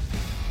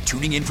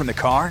Tuning in from the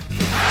car?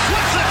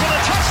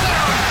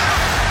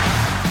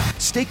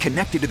 Stay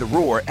connected to the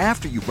Roar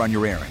after you run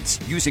your errands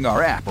using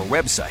our app or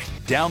website.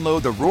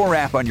 Download the Roar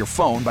app on your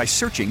phone by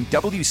searching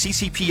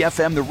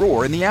WCCP-FM The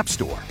Roar in the App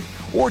Store.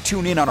 Or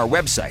tune in on our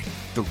website,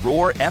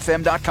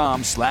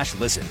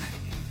 theroarfm.com/listen.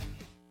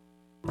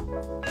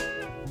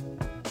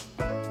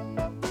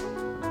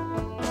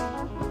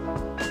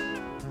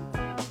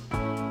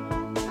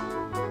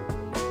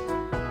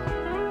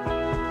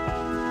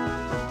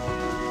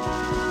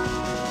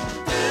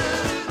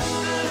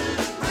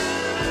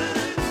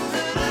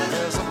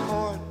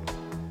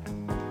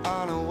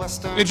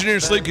 Engineer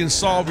Sleep can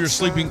solve your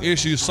sleeping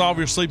issues, solve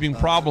your sleeping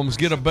problems,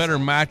 get a better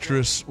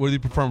mattress, whether you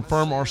prefer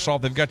firm or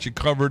soft. They've got you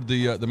covered,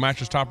 the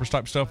mattress toppers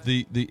type stuff.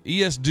 The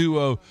ES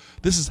Duo,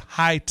 this is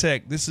high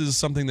tech. This is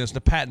something that's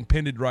the patent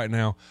pending right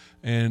now,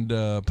 and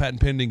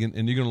patent pending,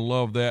 and you're going to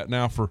love that.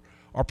 Now, for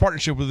our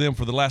partnership with them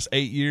for the last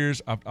 8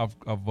 years, I've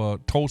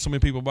told so many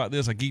people about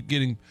this. I keep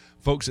getting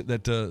folks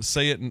that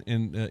say it,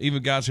 and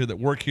even guys here that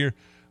work here,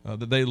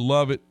 that they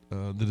love it,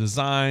 the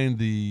design,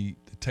 the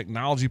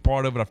technology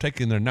part of it. I've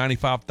taken their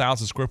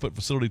 95,000 square foot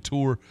facility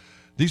tour.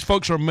 These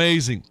folks are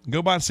amazing.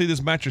 Go by and see this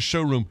mattress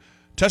showroom.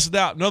 Test it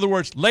out. In other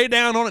words, lay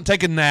down on it,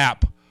 take a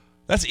nap.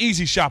 That's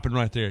easy shopping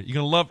right there. You're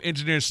going to love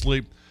Engineer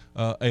Sleep.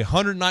 A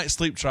 100-night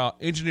sleep trial,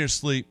 Engineer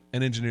Sleep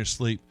and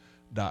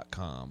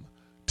engineersleep.com.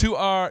 To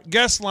our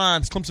guest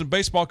lines, Clemson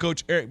baseball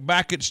coach Eric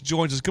Bakich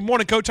joins us. Good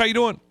morning, Coach. How you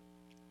doing?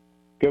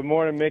 Good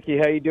morning, Mickey.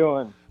 How you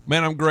doing?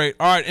 Man, I'm great.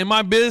 All right, in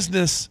my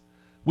business,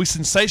 we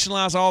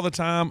sensationalize all the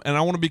time, and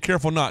I want to be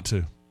careful not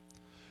to.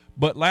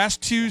 But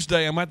last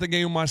Tuesday, I'm at the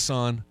game with my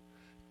son,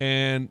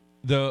 and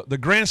the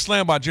grand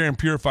slam by Jaron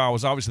Purify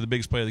was obviously the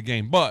biggest play of the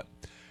game. But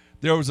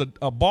there was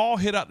a ball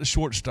hit out the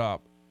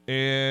shortstop,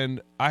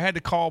 and I had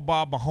to call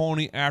Bob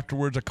Mahoney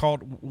afterwards. I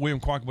called William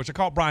Quackenbush. I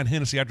called Brian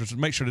Hennessy afterwards to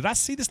make sure, did I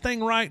see this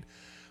thing right?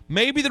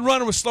 Maybe the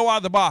runner was slow out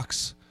of the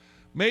box.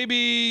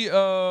 Maybe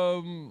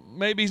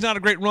he's not a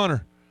great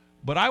runner.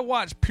 But I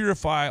watched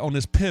Purify on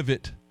this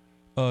pivot.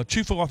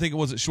 Chufo, I think it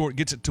was at short,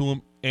 gets it to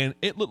him, and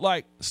it looked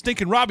like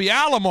stinking Robbie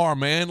Alomar,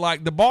 man.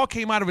 Like the ball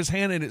came out of his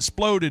hand and it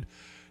exploded.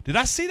 Did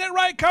I see that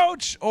right,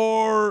 Coach?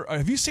 Or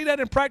have you seen that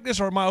in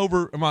practice, or am I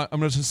going to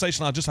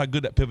sensationalize just how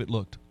good that pivot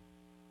looked?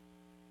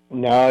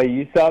 No,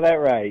 you saw that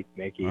right,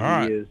 Mickey. All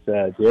right. He is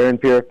Jaron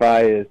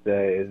Purify is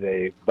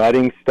a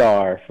budding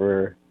star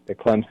for the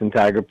Clemson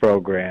Tiger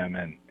program,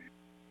 and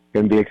it's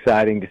going to be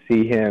exciting to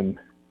see him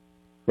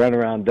run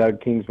around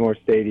Doug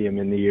Kingsmore Stadium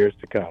in the years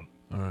to come.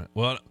 All right.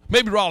 Well,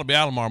 maybe Robbie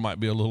Alomar might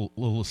be a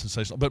little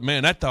sensational, but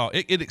man, that thought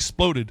it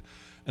exploded,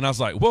 and I was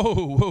like,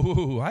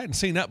 whoa! I hadn't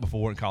seen that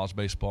before in college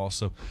baseball.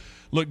 So,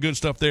 look, good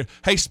stuff there.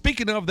 Hey,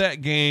 speaking of that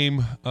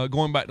game,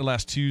 going back to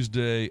last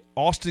Tuesday,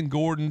 Austin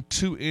Gordon,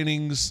 2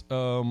 innings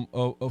of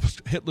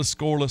hitless,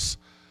 scoreless.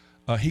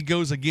 He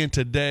goes again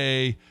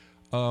today.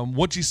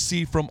 What you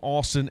see from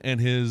Austin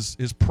and his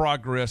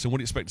progress, and what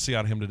do you expect to see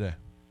out of him today?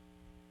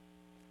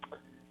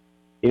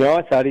 You know,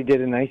 I thought he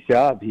did a nice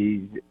job.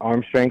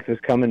 Arm strength was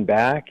coming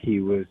back.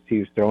 He was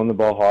throwing the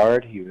ball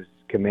hard. He was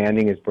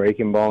commanding his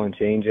breaking ball and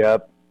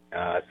changeup.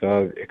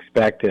 So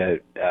expect a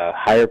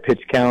higher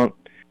pitch count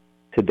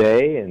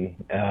today, and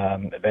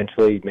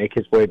eventually make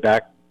his way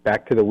back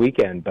to the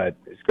weekend. But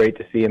it's great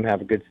to see him have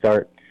a good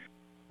start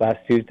last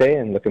Tuesday,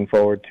 and looking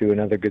forward to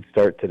another good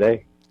start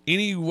today.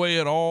 Any way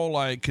at all,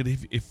 like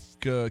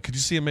could you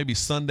see him maybe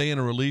Sunday in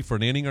a relief for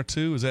an inning or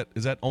two? Is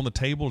that on the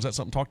table? Is that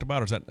something talked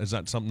about, or is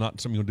that something not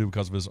something you'll do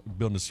because of his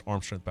building his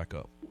arm strength back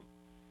up?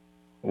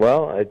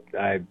 Well,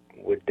 I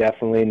would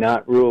definitely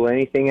not rule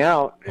anything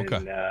out. Okay.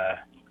 And,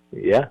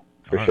 yeah,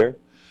 for sure.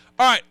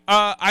 All right.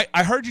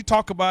 I heard you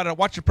talk about it. I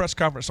watched your press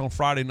conference on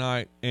Friday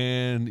night,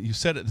 and you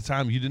said at the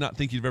time you did not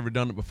think you've ever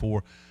done it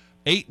before.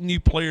 8 new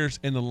players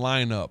in the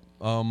lineup.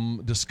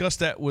 Discuss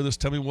that with us.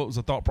 Tell me what was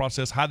the thought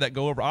process. How'd that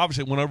go over?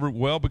 Obviously, it went over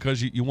well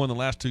because you won the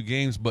last 2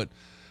 games, but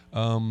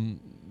go in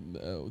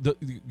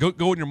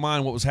your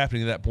mind what was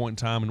happening at that point in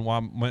time and why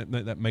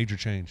that major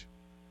change.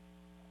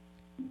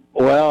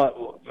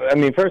 Well, I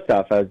mean, first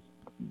off, I was,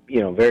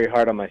 very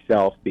hard on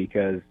myself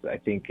because I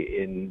think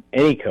in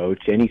any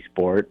coach, any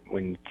sport,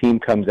 when the team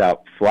comes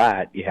out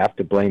flat, you have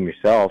to blame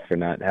yourself for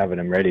not having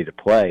them ready to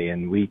play.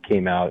 And we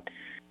came out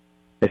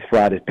as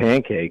flat as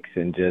pancakes,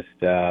 and just,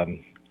 so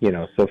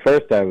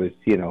first I was,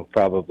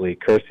 probably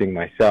cursing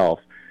myself.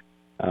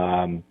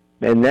 And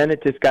then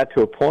it just got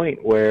to a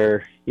point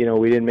where,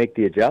 we didn't make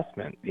the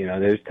adjustment.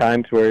 There's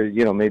times where,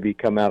 maybe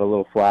come out a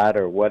little flat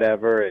or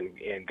whatever, and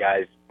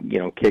guys,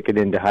 kick it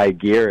into high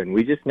gear, and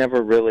we just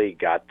never really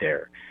got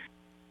there.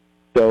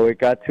 So it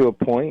got to a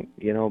point,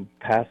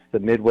 past the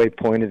midway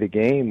point of the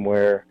game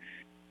where,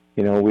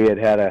 we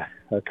had a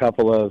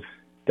couple of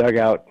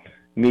dugout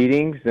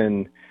meetings,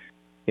 and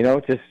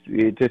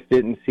it just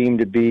didn't seem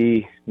to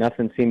be,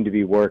 nothing seemed to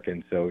be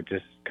working. So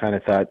just kind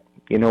of thought,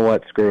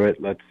 what, screw it.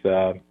 Let's,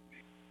 the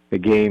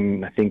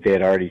game, I think they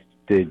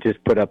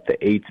just put up the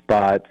 8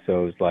 spot.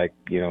 So it was like,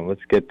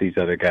 let's get these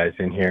other guys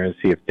in here and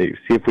see if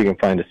we can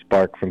find a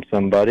spark from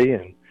somebody.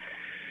 And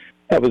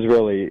that was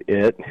really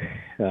it.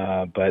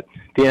 But at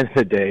the end of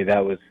the day,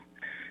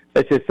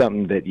 that's just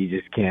something that you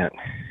just can't,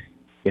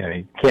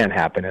 it can't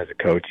happen as a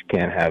coach. You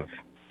can't have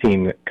a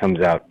team that comes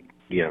out,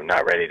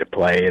 not ready to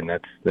play, and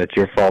that's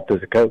your fault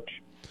as a coach.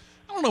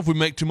 I don't know if we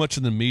make too much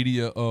in the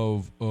media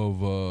of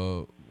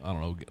I don't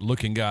know,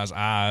 looking guys'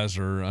 eyes,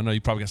 or I know you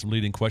probably got some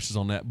leading questions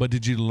on that, but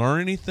did you learn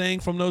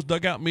anything from those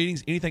dugout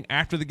meetings, anything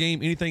after the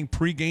game, anything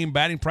pre-game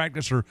batting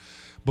practice or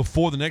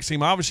before the next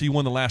game? Obviously, you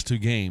won the last 2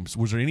 games.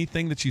 Was there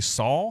anything that you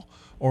saw,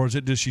 or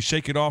does she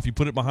shake it off, you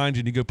put it behind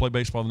you, and you go play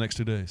baseball the next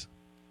 2 days?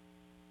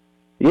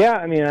 Yeah,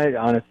 I mean, I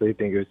honestly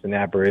think it was an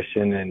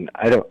aberration, and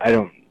I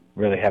don't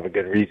really have a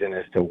good reason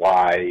as to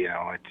why.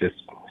 It's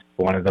just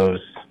one of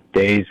those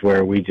days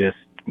where we just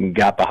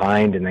got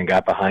behind and then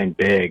got behind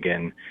big,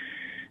 and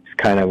it's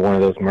kind of one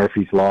of those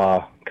Murphy's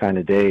Law kind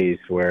of days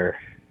where,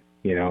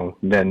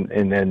 then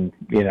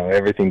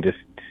everything just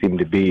seemed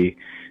to be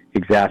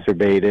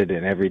exacerbated,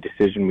 and every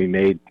decision we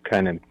made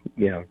kind of,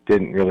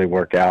 didn't really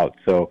work out.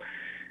 So,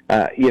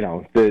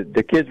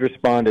 the kids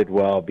responded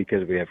well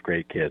because we have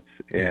great kids,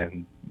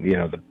 and, we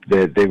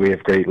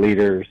have great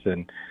leaders,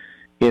 and,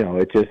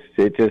 it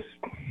just,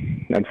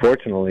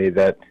 unfortunately,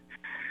 that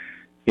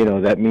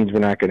means we're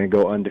not going to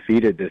go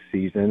undefeated this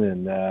season,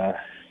 and,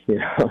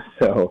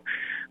 so,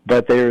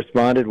 but they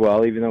responded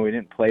well. Even though we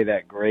didn't play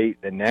that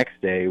great the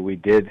next day, we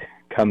did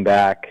come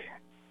back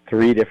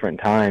 3 different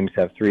times,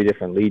 have 3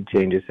 different lead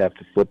changes, have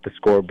to flip the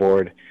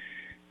scoreboard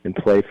and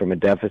play from a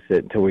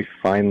deficit until we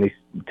finally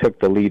took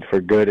the lead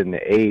for good in the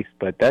 8th.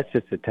 But that's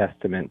just a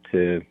testament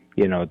to,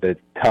 the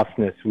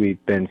toughness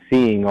we've been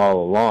seeing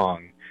all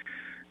along.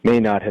 May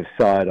not have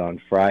saw it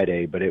on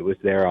Friday, but it was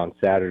there on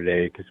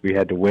Saturday because we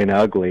had to win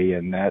ugly,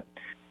 and that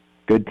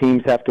good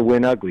teams have to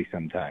win ugly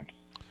sometimes.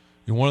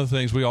 And one of the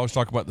things we always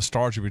talk about the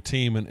stars of your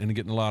team and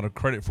getting a lot of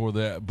credit for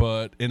that,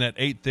 but in that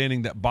 8th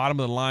inning, that bottom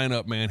of the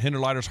lineup, man,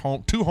 Hinderleiter's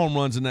 2 home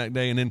runs in that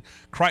day, and then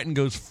Crichton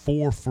goes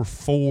 4 for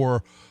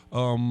 4.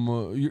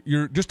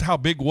 You're just how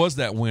big was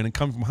that win and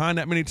coming from behind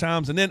that many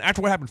times, and then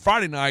after what happened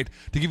Friday night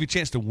to give you a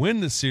chance to win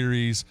the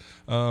series,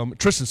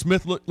 Tristan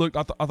Smith looked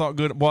I thought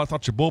good. Well, I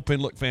thought your bullpen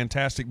looked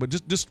fantastic, but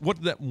just what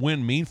did that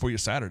win mean for you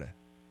Saturday?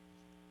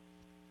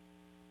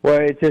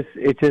 Well, it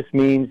just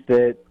means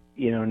that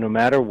no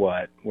matter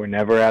what, we're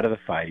never out of the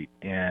fight,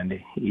 and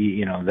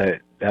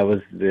that was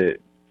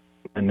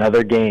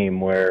another game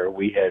where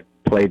we had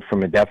played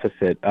from a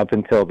deficit. Up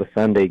until the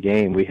Sunday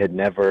game, we had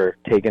never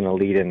taken a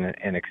lead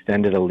and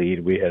extended a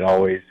lead. We had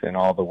always, in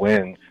all the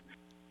wins,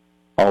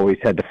 always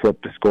had to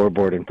flip the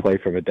scoreboard and play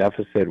from a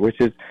deficit, which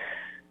is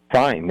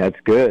fine. That's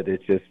good.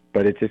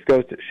 But it just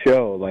goes to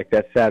show, like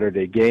that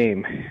Saturday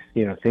game,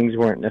 things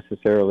weren't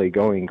necessarily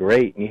going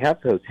great, and you have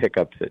those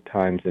hiccups at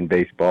times in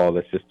baseball.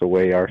 That's just the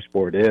way our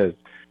sport is.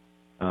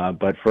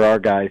 But for our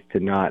guys to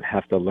not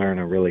have to learn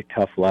a really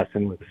tough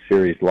lesson with a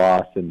series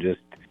loss and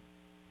just,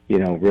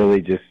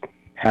 really just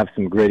have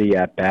some gritty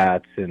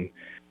at-bats and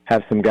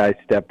have some guys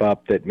step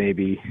up that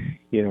maybe,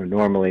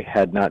 normally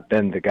had not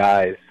been the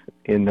guys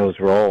in those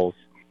roles,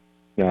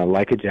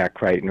 like a Jack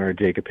Crichton or a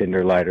Jacob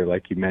Hinderleiter,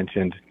 like you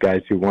mentioned,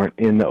 guys who weren't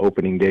in the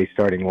opening day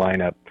starting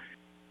lineup,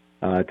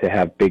 to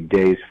have big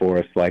days for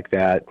us like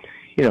that,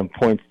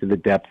 points to the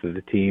depth of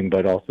the team,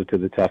 but also to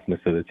the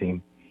toughness of the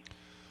team.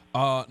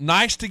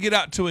 Nice to get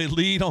out to a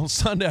lead on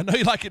Sunday. I know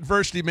you like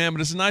adversity, man,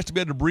 but it's nice to be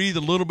able to breathe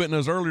a little bit in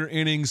those earlier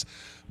innings.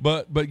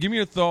 But give me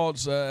your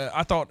thoughts.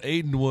 I thought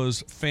Aiden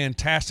was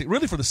fantastic,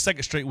 really for the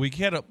second straight week.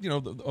 He had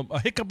a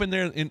hiccup in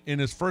there in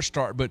his first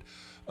start. But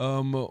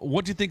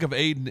what do you think of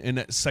Aiden in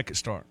that second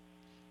start?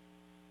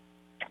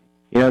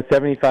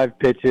 75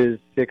 pitches,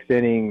 6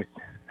 innings.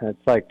 That's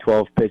like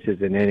 12 pitches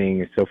an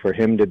inning. So for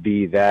him to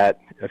be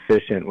that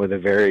efficient with a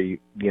very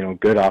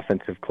good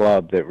offensive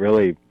club that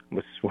really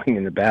was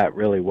swinging the bat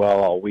really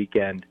well all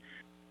weekend.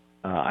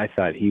 I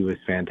thought he was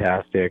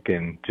fantastic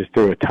and just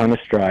threw a ton of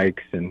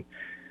strikes and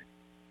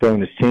throwing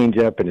his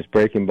changeup and his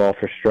breaking ball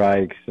for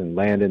strikes and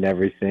landing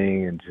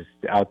everything and just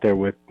out there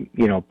with,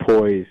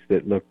 poise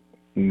that looked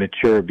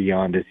mature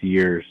beyond his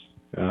years.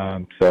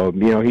 So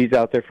he's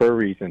out there for a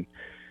reason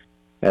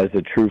as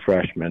a true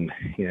freshman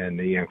and,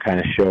 kind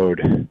of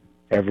showed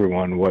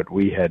everyone what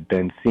we had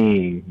been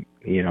seeing,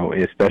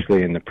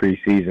 especially in the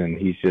preseason.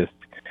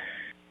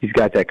 He's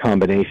got that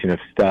combination of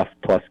stuff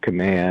plus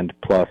command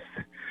plus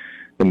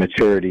the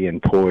maturity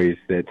and poise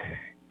that,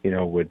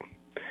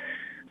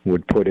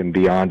 would put him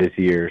beyond his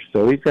years.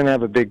 So he's going to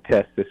have a big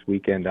test this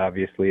weekend,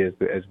 obviously, as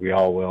we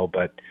all will.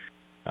 But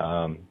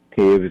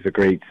it was a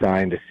great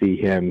sign to see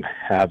him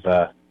have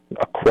a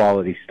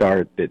quality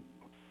start that,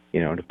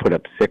 to put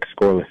up 6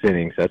 scoreless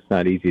innings. That's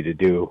not easy to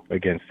do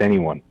against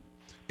anyone.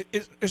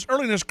 It's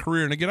early in his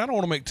career, and again, I don't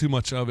want to make too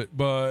much of it,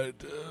 but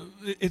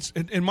it's,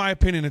 in my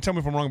opinion, and tell me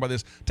if I'm wrong about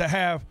this, to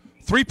have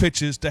 3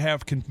 pitches, to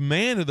have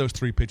command of those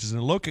 3 pitches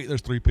and locate those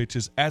 3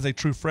 pitches as a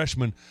true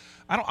freshman,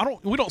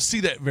 we don't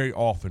see that very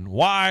often.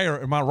 Why,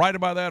 or am I right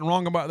about that,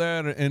 wrong about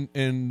that,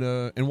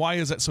 and why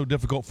is that so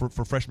difficult for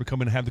freshmen to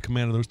come in and have the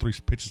command of those 3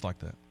 pitches like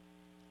that?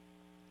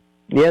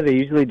 Yeah, they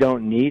usually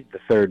don't need the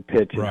third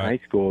pitch in Right.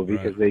 high school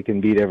because Right. they can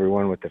beat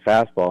everyone with the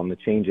fastball, and the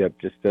changeup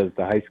just does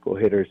the high school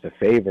hitters a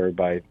favor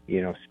by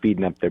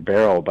speeding up their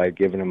barrel by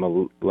giving them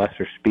a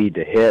lesser speed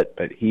to hit.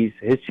 But his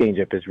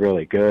changeup is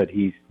really good.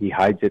 He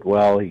hides it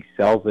well. He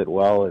sells it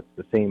well. It's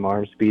the same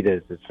arm speed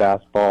as his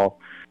fastball.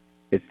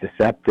 It's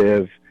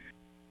deceptive,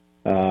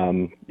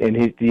 and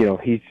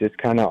he's just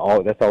kind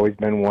of that's always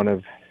been one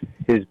of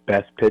his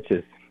best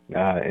pitches.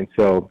 And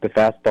so the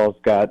fastball's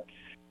got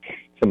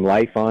some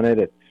life on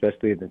it,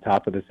 especially at the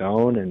top of the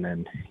zone, and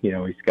then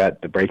he's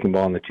got the breaking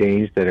ball and the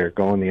change that are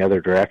going the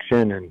other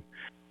direction, and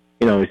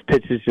his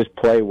pitches just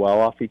play well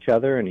off each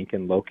other, and he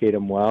can locate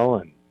them well,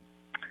 and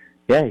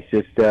he's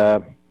just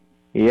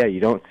you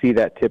don't see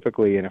that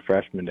typically in a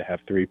freshman to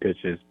have three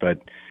pitches, but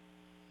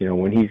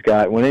when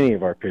any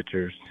of our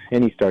pitchers,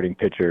 any starting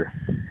pitcher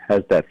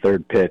has that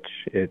third pitch,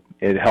 it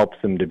helps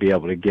them to be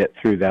able to get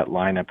through that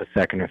lineup a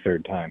second or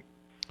third time.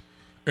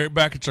 Eric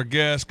Bakich, our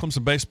guest.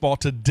 Clemson baseball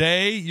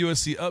today.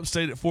 USC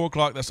Upstate at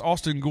 4:00. That's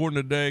Austin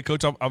Gordon today.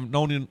 Coach, I've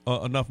known you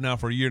enough now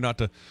for a year not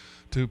to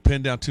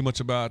pin down too much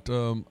about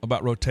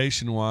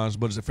rotation wise.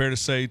 But is it fair to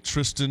say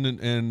Tristan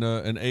and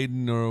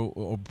Aiden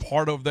are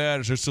part of that?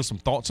 Is there still some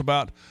thoughts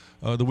about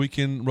the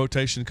weekend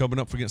rotation coming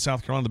up against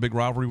South Carolina, the big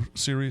rivalry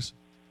series?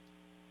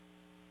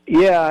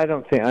 Yeah, I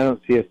don't see us,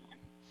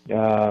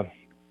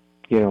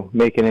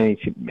 making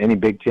any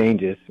big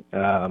changes.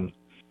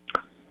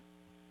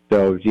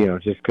 So,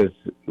 just because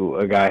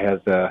a guy has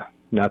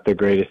not the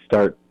greatest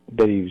start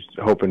that he was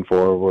hoping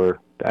for,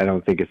 I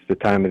don't think it's the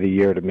time of the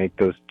year to make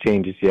those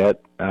changes yet.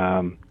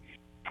 But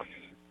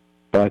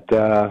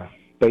yeah,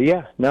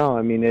 no,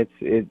 I mean,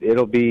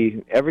 it'll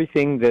be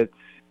everything that's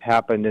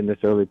happened in this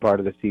early part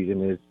of the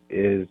season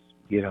is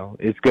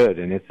good,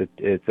 and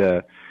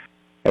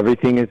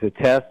everything is a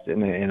test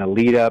and a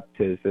lead up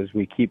to as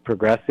we keep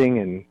progressing.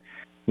 And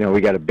we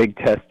got a big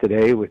test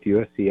today with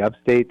USC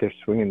Upstate. They're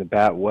swinging the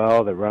bat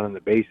well. They're running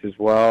the bases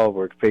well.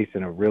 We're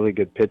facing a really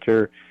good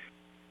pitcher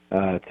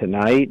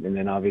tonight, and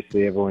then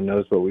obviously everyone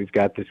knows what we've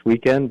got this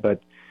weekend.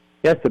 But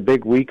yeah, it's a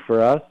big week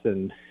for us,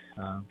 and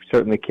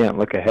certainly can't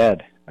look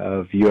ahead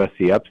of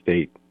USC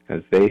Upstate,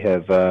 as they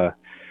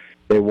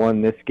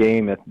won this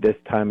game at this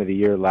time of the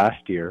year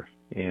last year,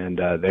 and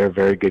they're a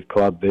very good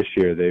club this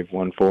year. They've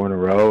won 4 in a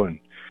row, and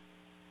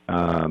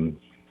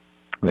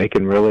they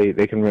can really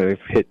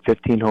hit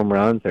 15 home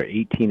runs. They're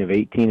 18 of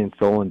 18 in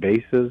stolen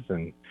bases,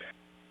 and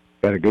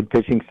got a good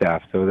pitching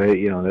staff. So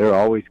they're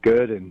always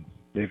good, and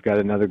they've got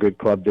another good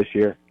club this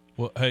year.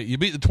 Well, hey, you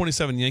beat the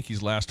 27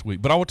 Yankees last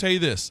week, but I will tell you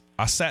this: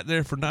 I sat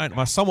there for 9.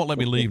 My son won't let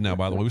me leave now.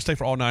 By the way, we stayed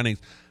for all 9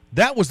 innings.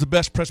 That was the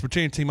best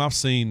Presbyterian team I've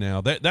seen. Now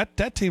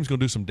that team's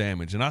going to do some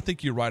damage, and I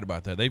think you're right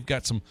about that. They've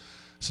got some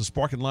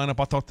sparking lineup.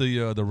 I thought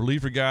the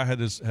reliever guy had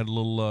a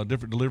little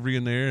different delivery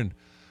in there, and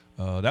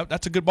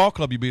that's a good ball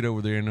club you beat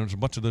over there, and there's a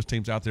bunch of those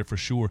teams out there for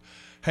sure.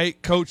 Hey,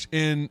 Coach,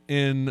 in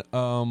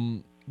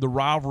the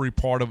rivalry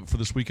part of it for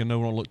this week, I know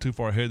we don't look too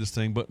far ahead of this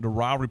thing, but the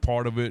rivalry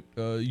part of it,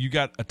 you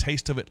got a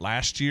taste of it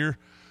last year.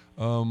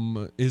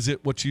 Is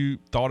it what you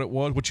thought it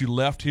was, what you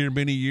left here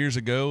many years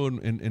ago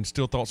and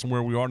still thought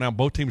somewhere we are now?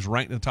 Both teams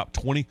ranked in the top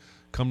 20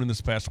 coming in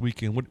this past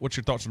weekend. What's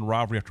your thoughts on the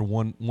rivalry after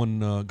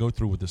one go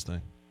through with this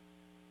thing?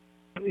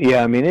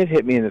 Yeah, I mean, it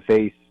hit me in the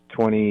face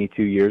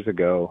 22 years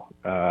ago,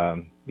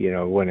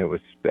 when it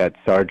was at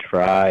Sarge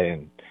Fry,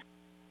 and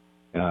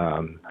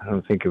I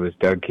don't think it was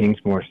Doug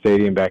Kingsmore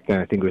Stadium back then.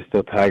 I think it was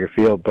still Tiger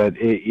Field. But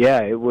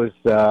it was,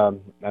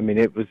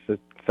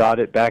 thought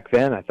it back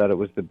then. I thought it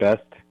was the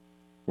best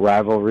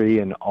rivalry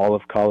in all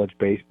of college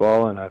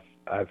baseball, and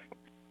I've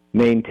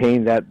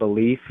maintained that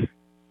belief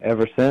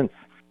ever since.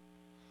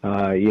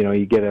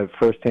 You get a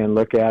firsthand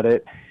look at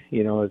it,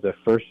 as a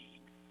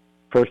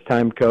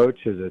first-time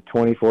coach, as a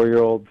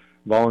 24-year-old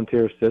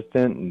volunteer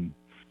assistant, and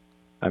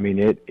I mean,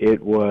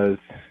 it was,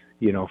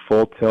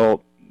 full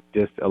tilt,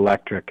 just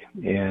electric.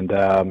 And,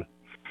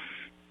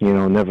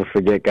 never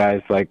forget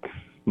guys like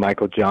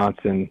Michael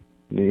Johnson,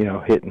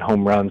 hitting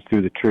home runs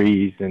through the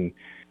trees, and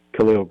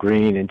Khalil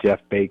Green and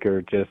Jeff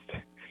Baker just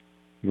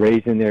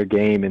raising their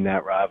game in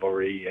that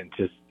rivalry, and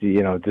just,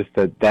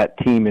 that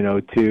team in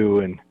 2002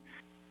 and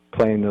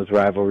playing those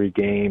rivalry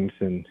games.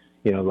 And,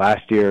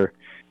 last year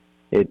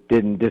it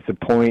didn't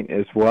disappoint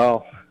as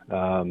well.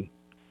 I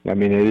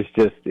mean, it is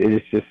just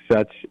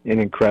such an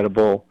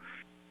incredible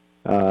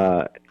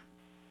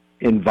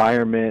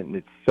environment, and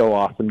it's so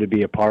awesome to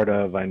be a part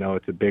of. I know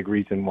it's a big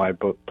reason why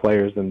both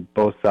players on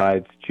both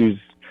sides choose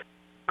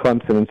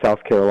Clemson and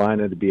South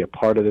Carolina to be a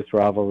part of this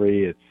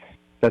rivalry. It's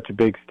such a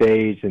big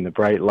stage, and the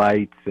bright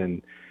lights,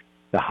 and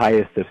the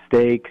highest of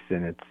stakes,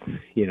 and it's,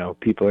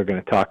 people are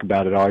going to talk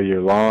about it all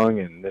year long,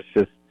 and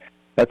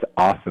that's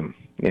awesome.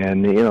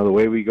 And, the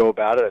way we go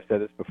about it, I've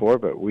said this before,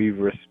 but we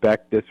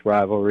respect this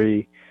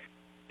rivalry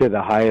to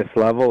the highest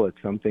level.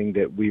 It's something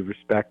that we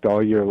respect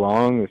all year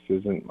long. This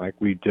isn't like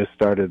we just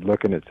started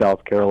looking at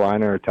South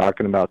Carolina or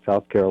talking about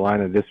South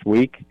Carolina this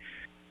week.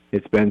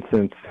 It's been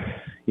since,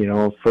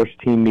 first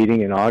team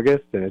meeting in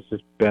August, and it's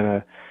just been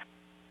a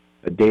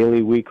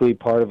daily, weekly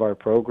part of our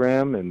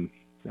program. And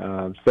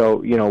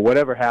so,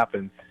 whatever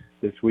happens,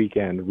 this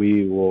weekend,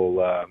 we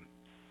will,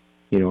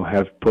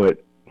 have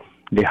put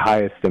the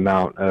highest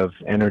amount of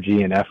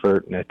energy and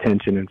effort and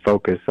attention and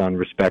focus on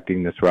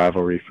respecting this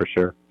rivalry for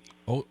sure.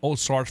 Old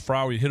Sarge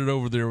Fryer, he hit it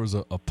over there. Was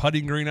a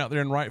putting green out there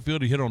in right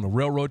field. He hit it on the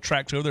railroad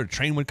tracks over there. A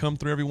train would come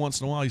through every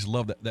once in a while. He's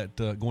loved that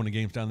going to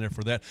games down there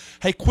for that.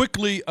 Hey,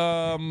 quickly,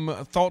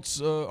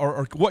 thoughts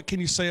or what can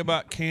you say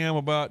about Cam,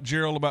 about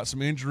Gerald, about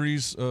some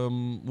injuries?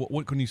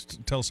 What can you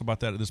tell us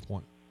about that at this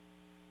point?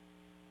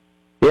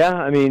 Yeah,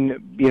 I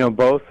mean,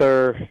 both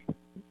are.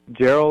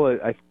 Gerald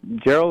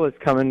is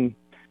coming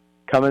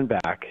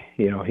back.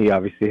 He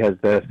obviously has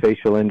the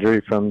facial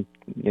injury from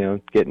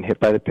getting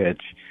hit by the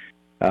pitch.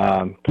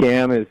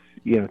 Cam is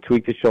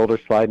tweaked his shoulder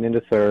sliding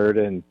into third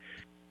and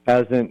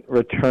hasn't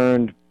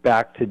returned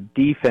back to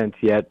defense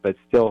yet, but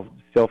still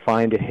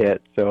fine to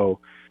hit. So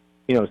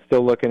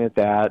still looking at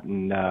that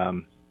and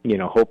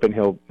hoping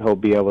he'll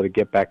be able to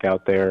get back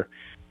out there.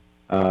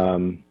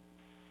 So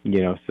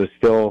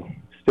still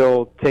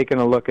taking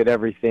a look at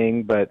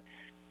everything, but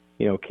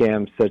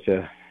Cam's such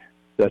a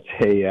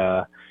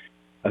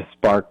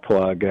spark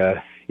plug,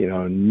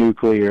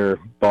 nuclear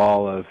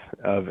ball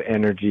of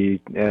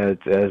energy as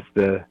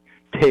the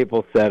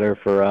table setter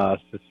for us.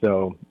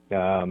 So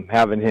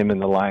having him in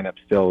the lineup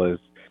still is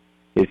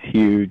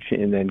huge.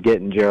 And then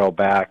getting Gerald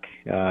back,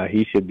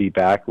 he should be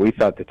back. We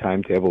thought the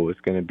timetable was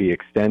going to be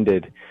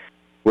extended,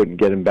 wouldn't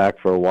get him back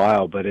for a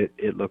while, but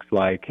it looks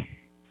like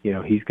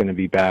he's going to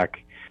be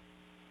back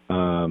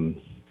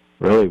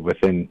really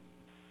within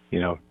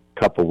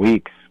couple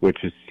weeks,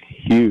 which is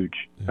huge.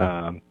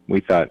 Yeah.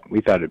 We thought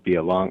it'd be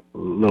a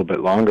little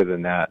bit longer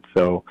than that.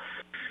 So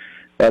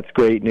that's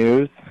great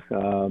news.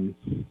 You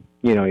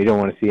don't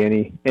want to see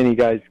any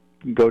guys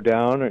go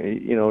down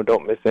or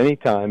don't miss any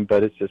time,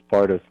 but it's just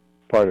part of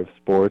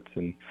sports.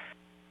 And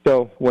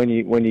so when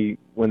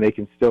they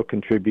can still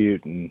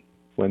contribute and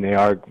when they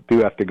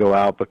do have to go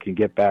out but can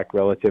get back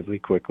relatively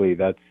quickly,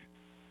 that's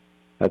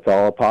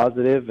all a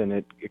positive, and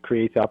it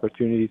creates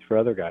opportunities for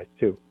other guys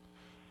too.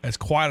 As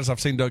quiet as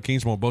I've seen Doug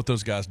Kingsmore, both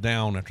those guys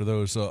down after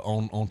those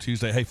on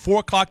Tuesday. Hey,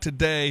 4 o'clock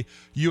today,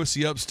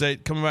 USC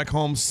Upstate coming back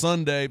home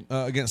Sunday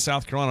against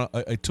South Carolina,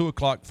 a 2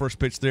 o'clock first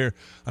pitch there.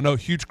 I know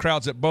huge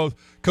crowds at both.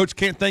 Coach,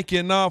 can't thank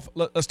you enough.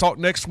 Let's talk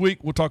next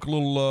week. We'll talk a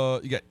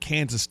little you got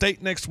Kansas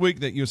State next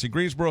week, that USC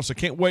Greensboro, so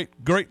can't wait.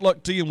 Great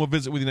luck to you, and we'll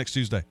visit with you next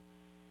Tuesday.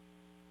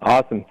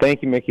 Awesome.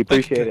 Thank you, Mickey.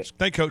 Appreciate it.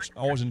 Thank you, Coach. I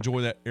always enjoy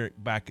that. Eric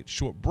Bakich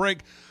short break.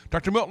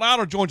 Dr. Milt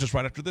Lowder joins us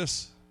right after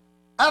this.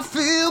 I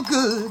feel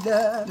good.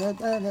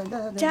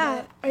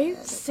 Dad, are you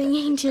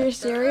singing to your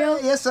cereal?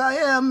 Yes, I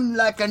am,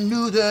 like I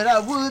knew that I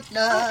would.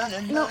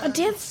 No, a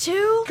dance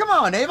too? Come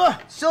on, Ava.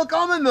 Silk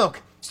almond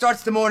milk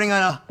starts the morning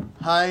on a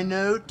high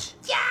note.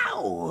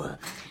 Yow!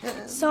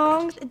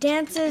 Songs,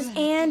 dances,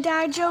 and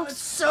dad jokes.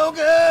 So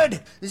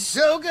good.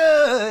 So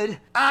good.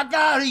 I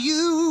got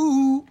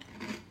you.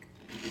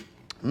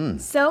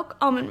 Silk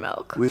almond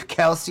milk. With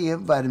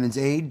calcium, vitamins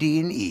A,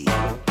 D, and E.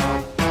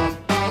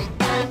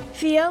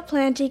 Feel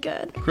plenty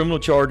good. Criminal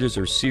charges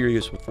are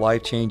serious with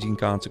life-changing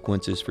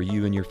consequences for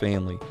you and your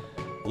family.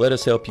 Let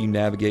us help you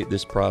navigate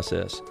this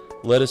process.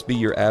 Let us be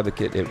your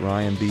advocate at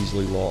Ryan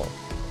Beasley Law.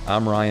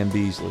 I'm Ryan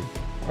Beasley.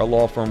 Our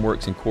law firm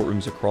works in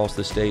courtrooms across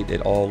the state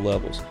at all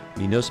levels,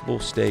 municipal,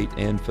 state,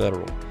 and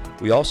federal.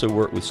 We also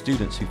work with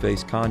students who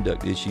face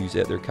conduct issues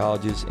at their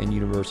colleges and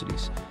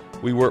universities.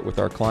 We work with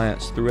our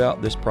clients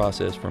throughout this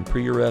process, from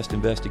pre-arrest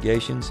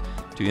investigations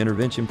to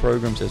intervention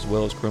programs as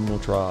well as criminal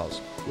trials.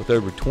 With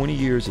over 20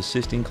 years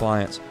assisting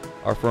clients,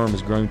 our firm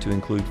has grown to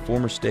include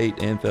former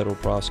state and federal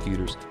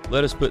prosecutors.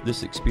 Let us put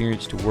this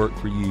experience to work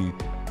for you.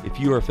 If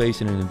you are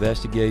facing an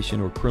investigation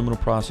or criminal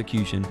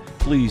prosecution,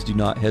 please do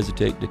not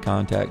hesitate to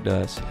contact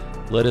us.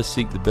 Let us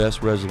seek the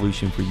best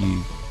resolution for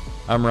you.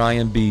 I'm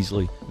Ryan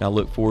Beasley, and I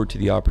look forward to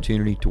the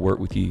opportunity to work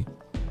with you.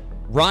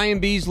 Ryan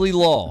Beasley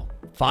Law.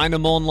 Find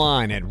them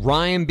online at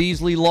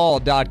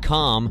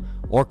ryanbeasleylaw.com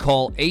or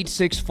call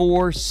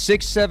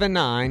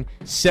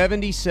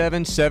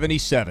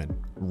 864-679-7777.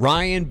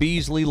 Ryan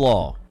Beasley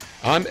Law.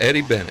 I'm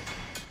Eddie Bennett.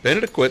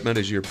 Bennett Equipment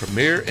is your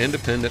premier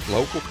independent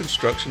local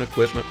construction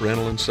equipment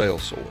rental and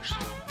sales source.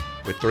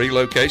 With 3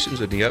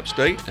 locations in the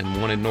upstate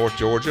and 1 in North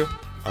Georgia,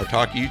 our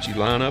Takeuchi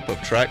lineup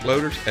of track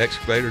loaders,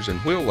 excavators, and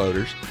wheel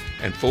loaders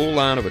and full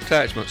line of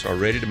attachments are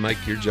ready to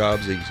make your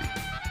jobs easy.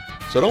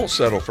 So don't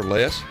settle for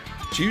less.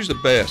 Choose the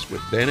best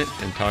with Bennett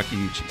and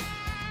Takeuchi.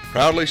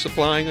 Proudly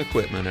supplying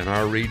equipment in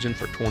our region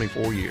for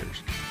 24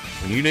 years.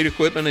 When you need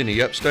equipment in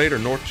the upstate or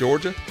North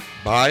Georgia,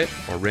 buy it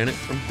or rent it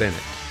from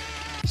Bennett.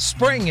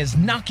 Spring is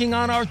knocking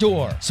on our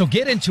door, so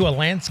get into a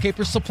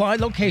Landscaper Supply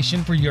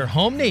location for your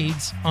home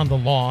needs on the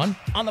lawn,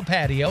 on the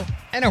patio,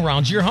 and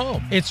around your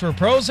home. It's where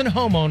pros and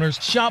homeowners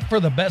shop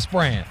for the best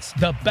brands,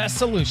 the best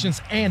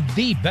solutions, and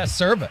the best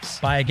service.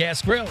 Buy a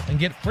gas grill and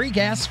get free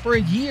gas for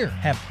a year.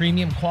 Have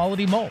premium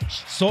quality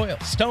mulch, soil,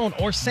 stone,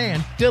 or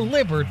sand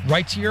delivered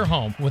right to your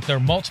home with their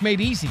Mulch Made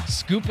Easy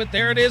Scoop It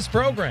There It Is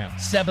program.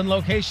 7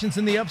 locations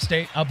in the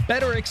upstate, a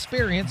better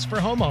experience for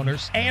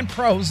homeowners and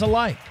pros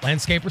alike.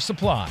 Landscaper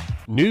Supply.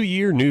 New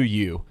year, new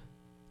you.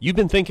 You've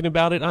been thinking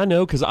about it, I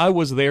know, because I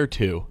was there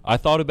too. I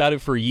thought about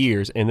it for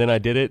years, and then I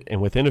did it,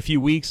 and within a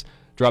few weeks,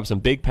 dropped some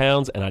big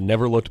pounds, and I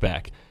never looked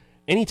back.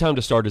 Any time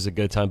to start is a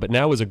good time, but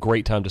now is a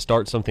great time to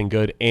start something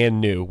good and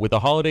new. With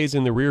the holidays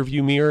in the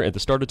rearview mirror at the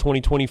start of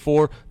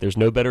 2024, there's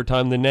no better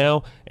time than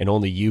now, and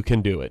only you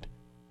can do it.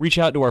 Reach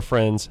out to our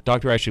friends,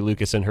 Dr. Ashley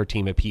Lucas and her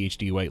team at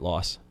PhD Weight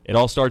Loss. It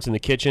all starts in the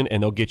kitchen,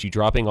 and they'll get you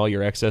dropping all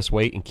your excess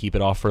weight and keep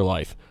it off for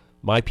life.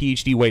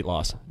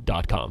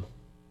 MyPhDWeightLoss.com.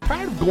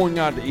 Tired of going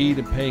out to eat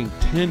and paying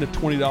 $10 to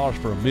 $20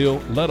 for a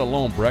meal, let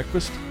alone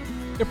breakfast?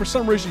 If for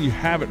some reason you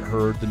haven't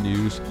heard the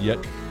news yet,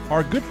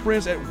 our good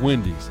friends at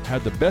Wendy's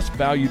have the best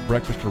valued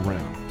breakfast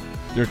around.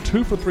 Their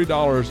 2 for $3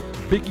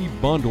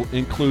 Biggie Bundle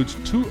includes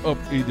 2 of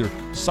either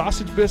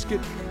sausage biscuit,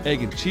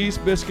 egg and cheese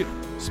biscuit,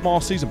 small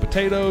seasoned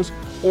potatoes,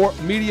 or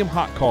medium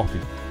hot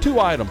coffee. 2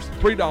 items,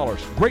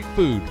 $3. Great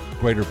food,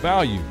 greater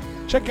value.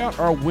 Check out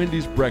our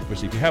Wendy's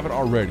breakfast if you haven't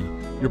already.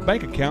 Your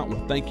bank account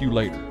will thank you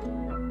later.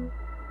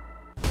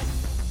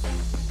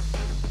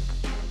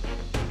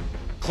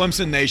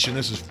 Clemson Nation,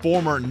 this is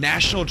former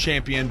national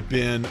champion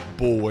Ben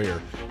Boulware.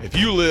 If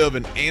you live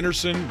in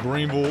Anderson,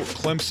 Greenville,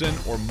 Clemson,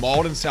 or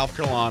Malden, South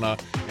Carolina,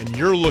 and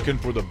you're looking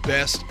for the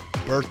best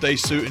birthday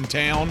suit in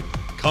town,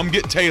 come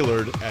get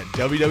tailored at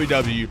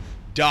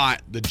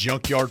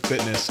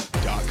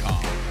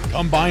www.thejunkyardfitness.com.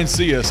 Come by and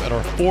see us at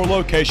our 4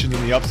 locations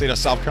in the upstate of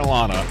South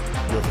Carolina.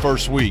 Your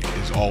first week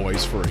is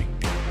always free.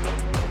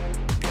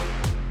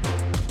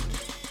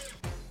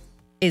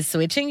 Is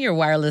switching your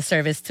wireless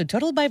service to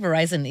Total by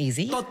Verizon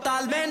easy?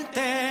 Totalmente.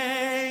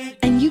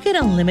 And you get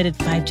unlimited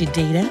 5G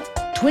data,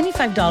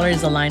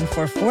 $25 a line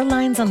for 4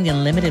 lines on the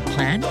unlimited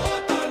plan,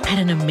 at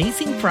an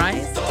amazing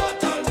price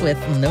with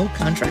no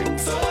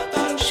contracts.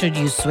 Should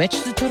you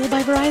switch to Total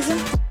by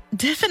Verizon?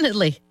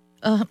 Definitely.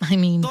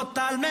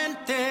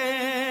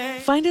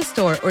 Totalmente. Find a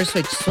store or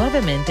switch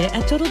suavemente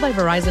at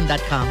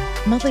totalbyverizon.com.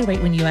 Monthly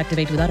rate when you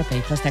activate with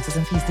autopay plus taxes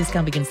and fees.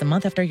 Discount begins the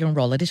month after you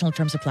enroll. Additional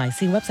terms apply.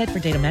 See website for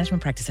data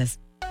management practices.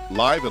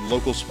 Live and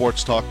local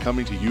sports talk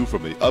coming to you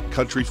from the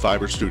Upcountry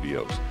Fiber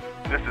Studios.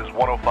 This is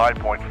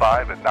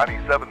 105.5 and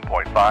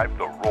 97.5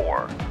 The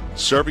Roar.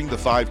 Serving the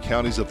 5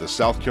 counties of the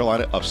South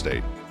Carolina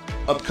upstate.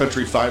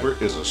 Upcountry Fiber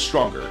is a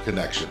stronger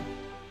connection.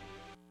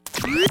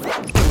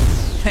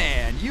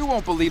 Man, you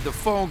won't believe the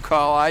phone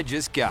call I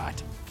just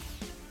got.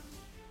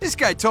 This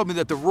guy told me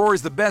that The Roar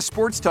is the best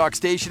sports talk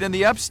station in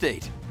the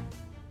upstate.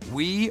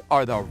 We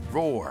are The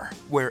Roar,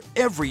 where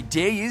every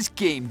day is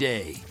game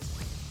day.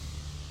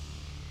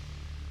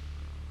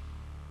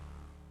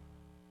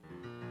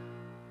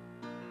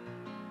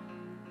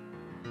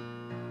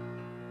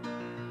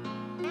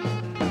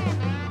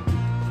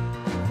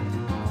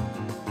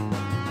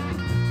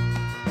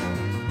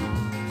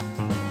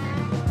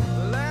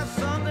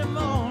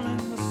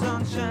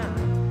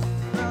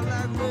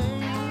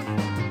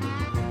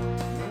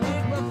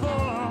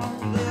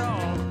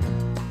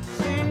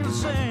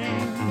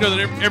 You know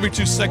that every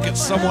 2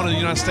 seconds someone in the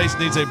United States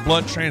needs a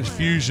blood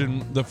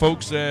transfusion. The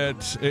folks in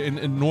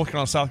North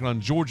Carolina, South Carolina,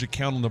 and Georgia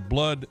count on the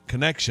Blood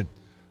Connection.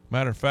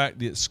 Matter of fact,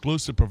 the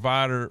exclusive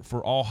provider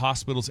for all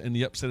hospitals in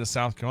the upstate of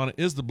South Carolina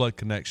is the Blood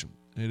Connection.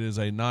 It is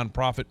a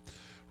nonprofit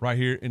right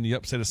here in the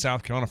upstate of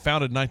South Carolina,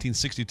 founded in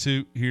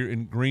 1962 here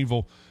in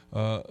Greenville.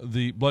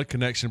 The Blood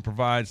Connection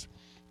provides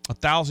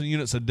 1,000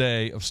 units a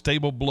day of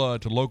stable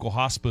blood to local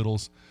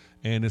hospitals.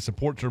 And it's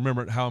important to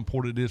remember how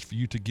important it is for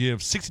you to give.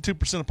 62%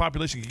 of the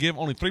population can give,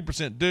 only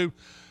 3% do.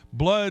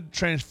 Blood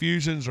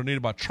transfusions are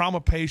needed by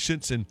trauma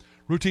patients and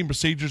routine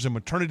procedures and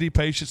maternity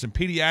patients and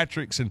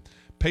pediatrics and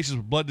patients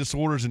with blood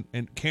disorders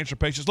and cancer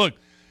patients. Look,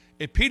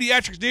 if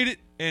pediatrics need it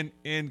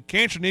and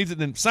cancer needs it,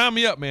 then sign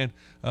me up, man.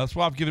 That's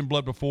why I've given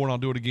blood before, and I'll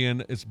do it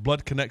again. It's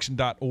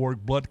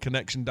bloodconnection.org,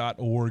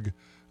 bloodconnection.org.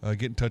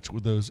 Get in touch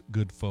with those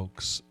good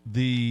folks.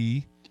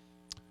 The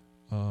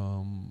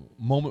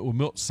Moment with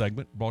Milt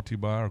segment brought to you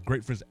by our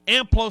great friends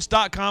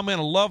Amplos.com. Man,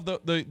 I love the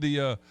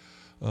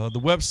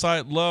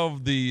website.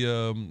 Love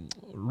the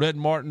Red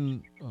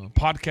Martin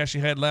podcast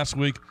you had last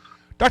week.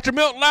 Dr.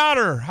 Milt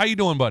Lowder, how you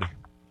doing, buddy?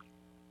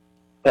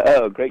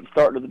 Great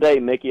start to the day,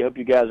 Mickey. Hope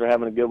you guys are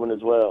having a good one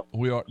as well.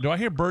 We are. Do I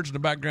hear birds in the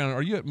background?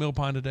 Are you at Mill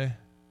Pine today?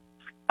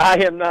 I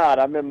am not.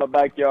 I'm in my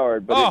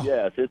backyard, but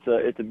yes,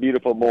 it's a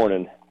beautiful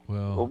morning.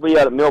 Well, we'll be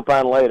out at Mill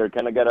Pine later.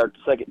 Kind of got our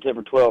second 10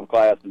 for 12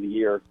 class of the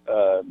year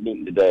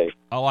meeting today.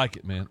 I like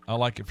it, man. I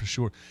like it for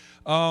sure.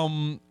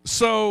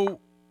 So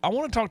I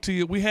want to talk to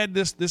you. We had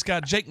this guy,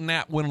 Jake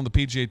Knapp, win on the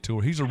PGA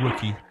Tour. He's a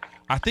rookie.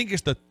 I think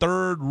it's the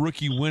 3rd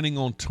rookie winning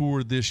on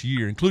tour this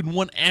year, including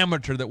one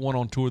amateur that won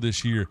on tour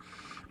this year.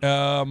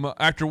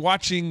 After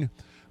watching,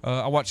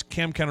 I watched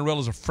Cam Canarella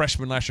as a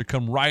freshman last year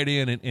come right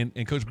in,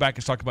 and Coach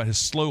Bakich talked about his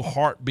slow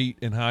heartbeat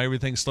and how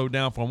everything slowed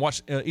down for him.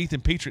 Watched Ethan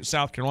Petrie at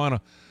South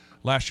Carolina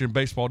last year in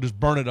baseball just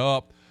burn it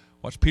up.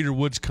 Watch Peter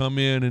Woods come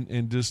in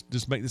and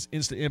just make this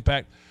instant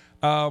impact.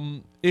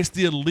 It's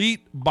the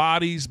elite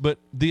bodies, but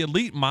the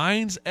elite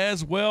minds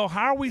as well.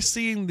 How are we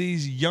seeing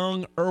these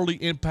young, early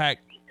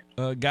impact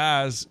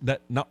guys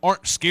that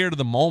aren't scared of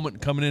the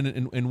moment coming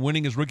in and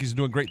winning as rookies and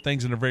doing great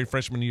things in their very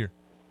freshman year?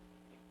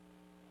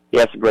 Yeah,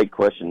 that's a great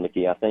question,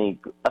 Mickey. I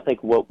think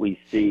what we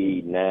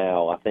see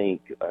now,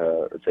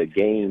 it's a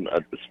game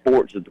of the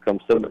sports has become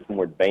so much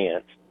more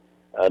advanced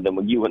than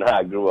when you and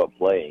I grew up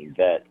playing,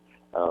 that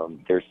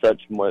there's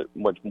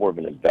much more of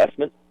an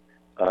investment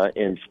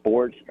in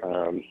sports,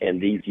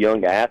 and these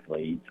young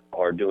athletes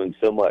are doing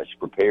so much to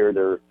prepare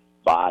their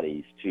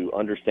bodies to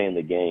understand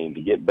the game,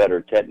 to get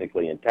better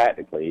technically and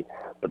tactically,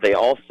 but they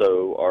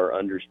also are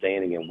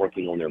understanding and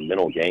working on their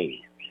mental game.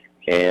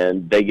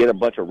 And they get a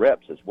bunch of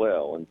reps as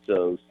well. And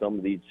so some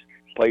of these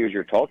players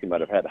you're talking about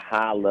have had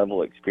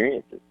high-level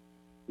experiences,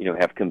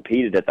 have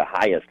competed at the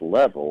highest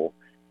level.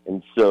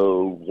 And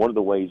so one of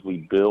the ways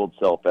we build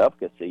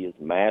self-efficacy is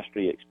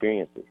mastery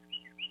experiences.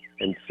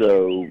 And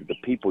so the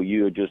people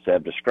you just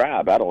have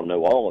described, I don't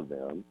know all of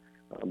them,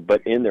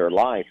 but in their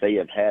life they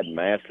have had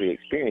mastery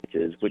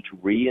experiences, which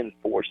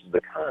reinforces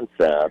the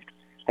concept,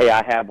 hey,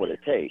 I have what it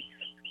takes.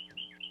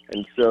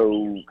 And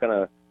so kind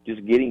of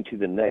just getting to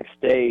the next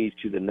stage,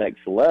 to the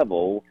next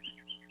level,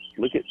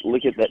 look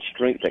at that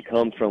strength that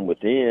comes from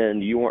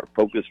within. You aren't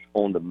focused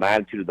on the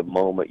magnitude of the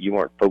moment. You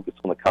aren't focused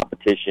on the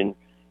competition.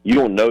 You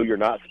don't know you're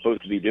not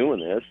supposed to be doing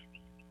this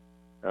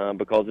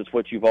because it's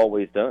what you've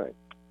always done.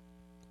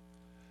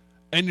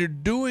 And you're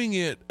doing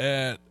it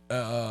at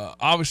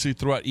obviously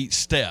throughout each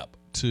step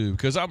too.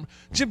 Because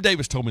Jim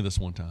Davis told me this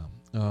one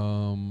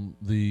time.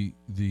 The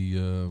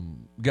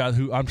guy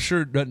who I'm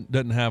sure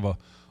doesn't have a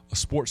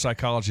sports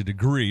psychology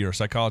degree or a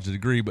psychology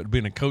degree, but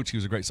being a coach, he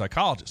was a great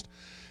psychologist.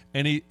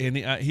 And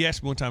he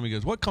asked me one time, he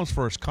goes, what comes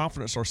first,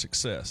 confidence or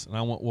success? And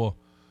I went, well,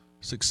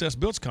 success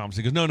builds confidence.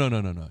 He goes,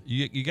 no.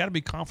 You got to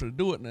be confident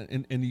to do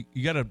it, and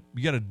you got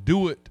to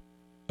do it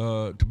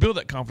to build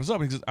that confidence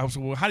up. He goes, I was,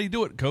 well, how do you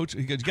do it, Coach?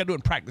 He goes, you got to do it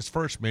in practice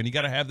first, man. You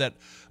got to have that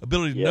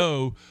ability to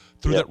know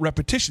through that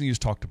repetition you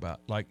just talked about.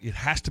 Like, it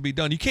has to be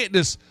done. You can't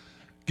just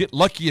get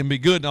lucky and be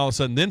good and all of a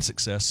sudden then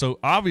success. So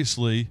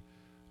obviously,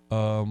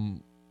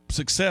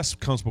 success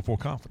comes before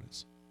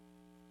confidence.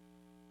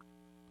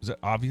 Is that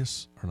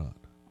obvious or not?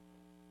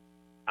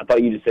 I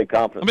thought you just said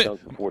confidence comes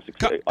before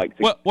success.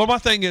 Well, my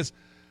thing is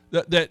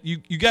that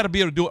you got to be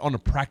able to do it on the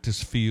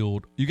practice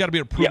field. You got to be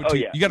able to prove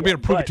it. You got to be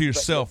able to prove it to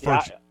yourself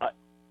first.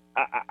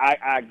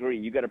 I agree.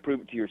 You got to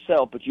prove it to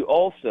yourself, but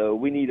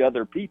we need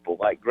other people.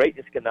 Like,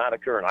 greatness cannot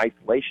occur in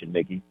isolation,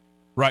 Mickey.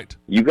 Right.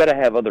 You got to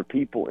have other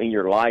people in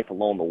your life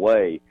along the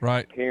way.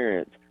 Right.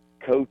 Parents,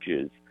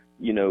 coaches.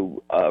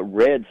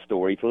 Red's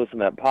story, if you listen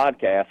to that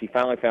podcast, he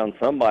finally found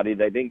somebody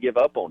that didn't give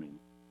up on him.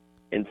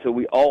 And so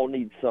we all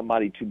need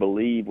somebody to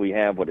believe we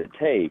have what it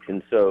takes.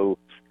 And so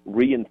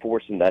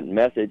reinforcing that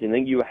message, and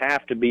then you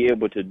have to be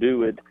able to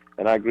do it,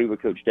 and I agree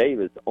with Coach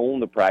Davis, on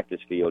the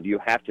practice field. You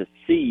have to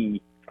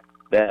see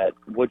that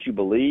what you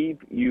believe,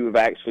 you have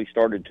actually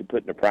started to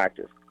put into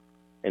practice.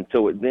 And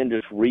so it then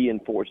just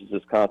reinforces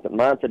this constant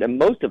mindset. And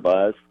most of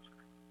us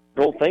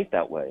don't think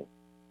that way.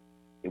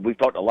 We've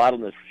talked a lot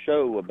on this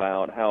show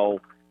about how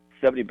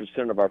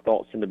 70% of our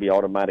thoughts tend to be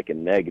automatic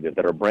and negative,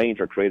 that our brains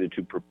are created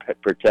to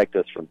protect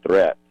us from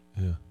threat.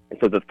 Yeah. And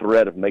so the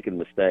threat of making a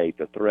mistake,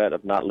 the threat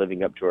of not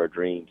living up to our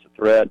dreams, the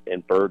threat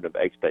and burden of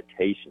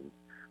expectations,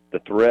 the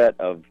threat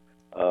of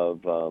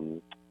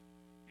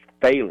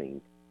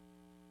failing,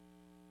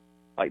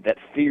 like that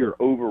fear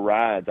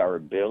overrides our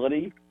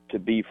ability to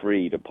be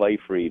free, to play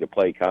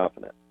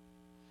confident.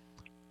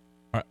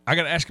 All right, I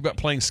got to ask you about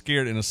playing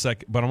scared in a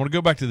second, but I'm going to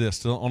go back to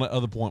this on that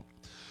other point.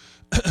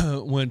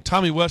 When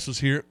Tommy West was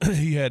here,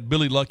 he had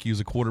Billy Luckey as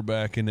a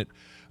quarterback, and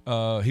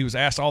he was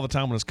asked all the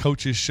time on his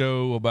coach's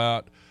show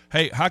about,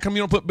 hey, how come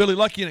you don't put Billy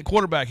Luckey in at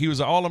quarterback? He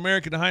was an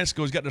All-American in high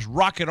school. He's got this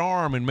rocket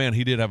arm, and, man,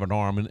 he did have an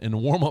arm. And in the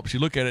warm-ups,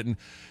 you look at it,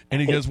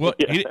 and he goes, well,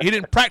 he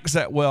didn't practice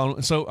that well.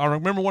 And so I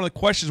remember one of the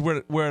questions we're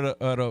at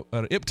an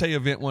IPTAY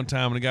event one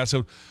time, and the guy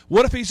said,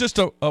 what if he's just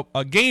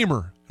a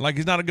gamer, like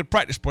he's not a good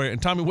practice player?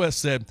 And Tommy West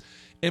said,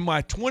 in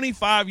my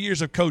 25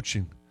 years of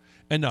coaching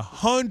and the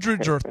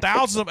hundreds or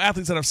thousands of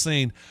athletes that I've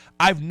seen,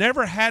 I've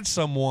never had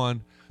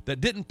someone that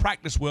didn't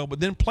practice well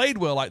but then played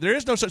well. Like, there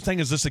is no such thing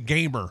as just a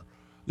gamer.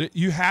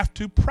 You have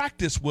to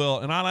practice well.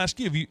 And I'll ask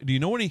you, do you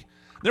know any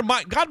 – God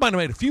might have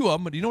made a few of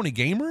them, but do you know any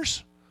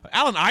gamers?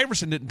 Allen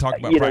Iverson didn't talk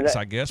about practice,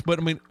 I guess. But,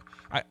 I mean,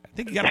 I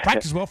think you got to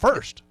practice well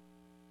first.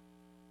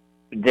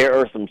 There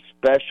are some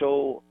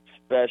special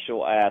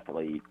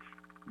athletes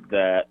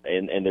that –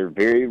 and they're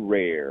very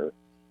rare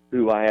 –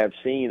 who I have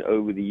seen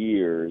over the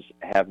years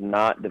have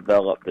not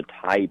developed the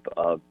type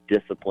of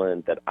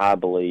discipline that I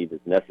believe is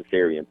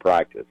necessary in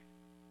practice.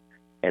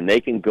 And they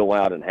can go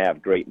out and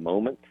have great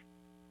moments,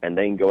 and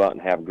they can go out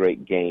and have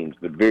great games,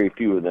 but very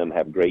few of them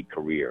have great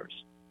careers.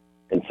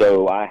 And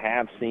so I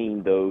have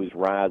seen those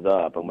rise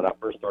up. And when I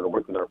first started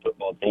working with our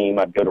football team,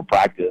 I'd go to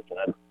practice, and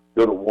I'd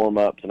go to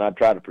warm-ups, and I'd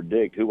try to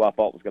predict who I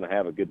thought was going to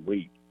have a good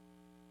week.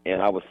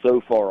 And I was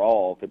so far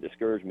off, it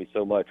discouraged me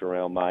so much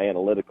around my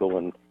analytical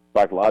and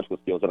psychological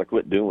skills that I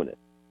quit doing it.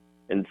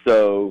 And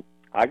so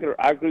I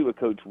agree with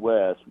Coach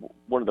West.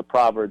 One of the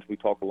proverbs we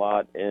talk a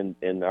lot in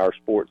our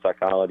sports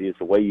psychology is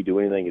the way you do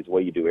anything is the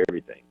way you do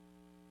everything.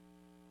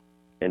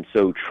 And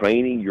so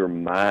training your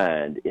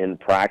mind in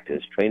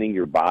practice, training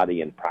your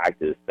body in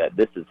practice that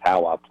this is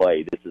how I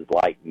play, this is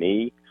like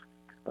me,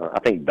 I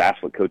think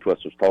that's what Coach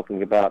West was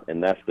talking about,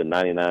 and that's the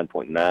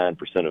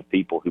 99.9% of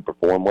people who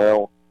perform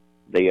well.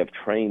 They have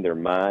trained their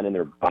mind and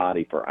their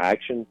body for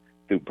action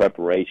through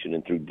preparation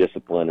and through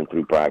discipline and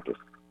through practice.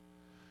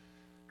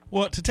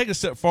 Well, to take it a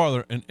step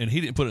farther, and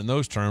he didn't put it in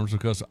those terms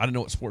because I didn't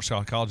know what sports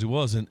psychology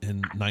was in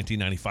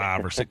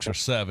 1995 or 6 or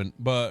 7,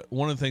 but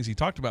one of the things he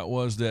talked about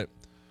was that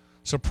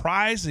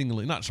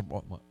surprisingly, it might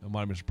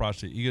have been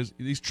surprised to you, he goes,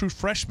 these true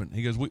freshmen,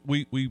 he goes,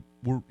 we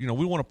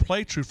want to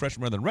play true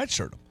freshmen rather than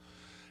redshirt them.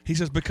 He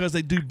says because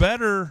they do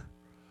better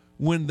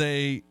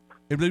they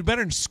do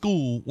better in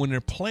school when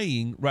they're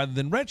playing rather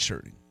than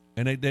redshirting.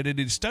 And they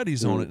did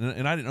studies on it,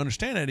 and I didn't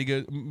understand that. He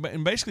goes,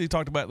 and basically he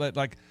talked about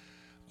that,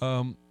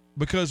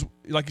 because,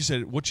 like you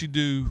said, what you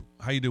do,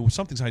 how you do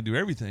something's how you do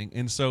everything.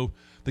 And so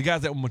the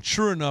guys that were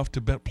mature enough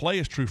to play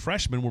as true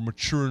freshmen were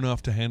mature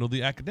enough to handle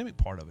the academic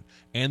part of it,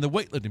 and the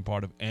weightlifting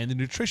part of it, and the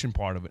nutrition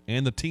part of it,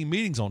 and the team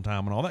meetings on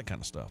time, and all that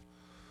kind of stuff.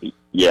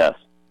 Yes.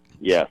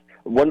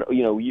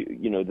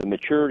 The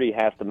maturity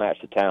has to match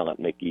the talent,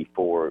 Mickey,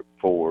 for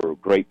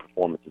great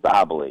performances,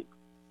 I believe.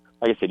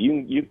 Like I said,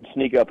 you can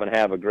sneak up and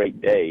have a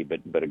great day,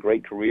 but a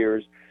great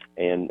careers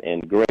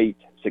and great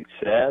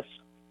success,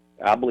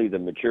 I believe the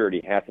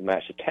maturity has to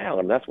match the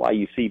talent. And that's why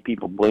you see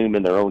people bloom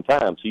in their own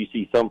time. So you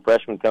see some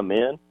freshmen come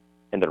in,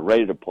 and they're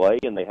ready to play,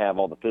 and they have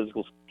all the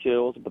physical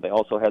skills, but they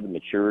also have the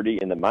maturity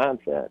and the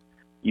mindset.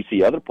 You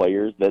see other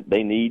players that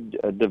they need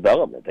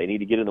development. They need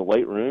to get in the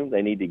weight room.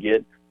 They need to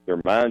get their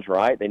minds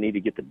right. They need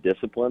to get the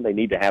discipline. They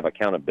need to have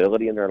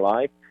accountability in their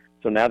life.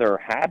 So now their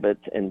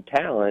habits and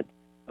talent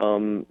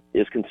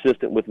is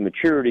consistent with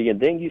maturity, and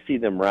then you see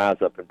them rise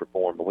up and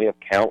perform. And we have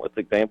countless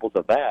examples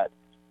of that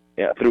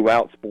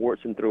throughout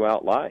sports and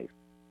throughout life.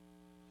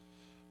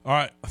 All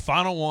right,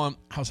 final one.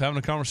 I was having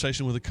a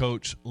conversation with a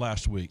coach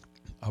last week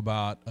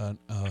about a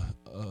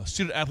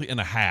student athlete and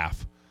a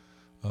half.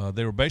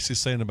 They were basically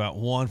saying about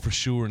one for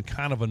sure and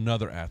kind of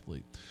another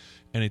athlete.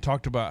 And he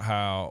talked about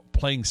how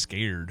playing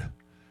scared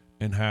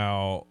and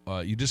how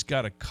you just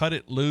got to cut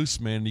it loose,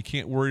 man. You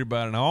can't worry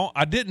about it. Now,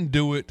 I didn't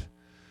do it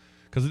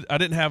because I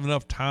didn't have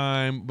enough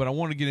time, but I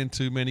wanted to get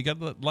into, man, you got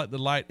to let the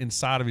light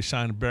inside of you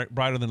shine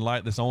brighter than the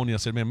light that's on you. I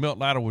said, man, Milt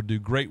Lowder would do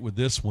great with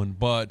this one,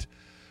 but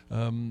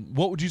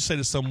what would you say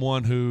to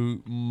someone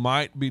who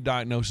might be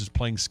diagnosed as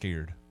playing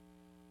scared?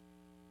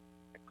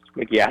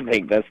 Mickey, I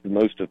think that's the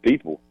most of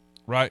people.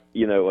 Right.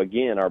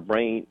 Again, our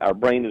brain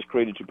is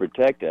created to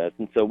protect us,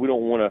 and so we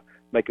don't want to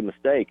make a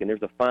mistake. And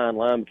there's a fine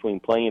line between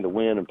playing to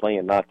win and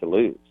playing not to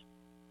lose.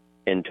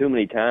 And too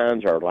many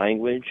times our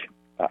language,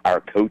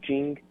 our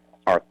coaching,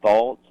 our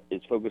thoughts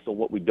is focused on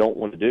what we don't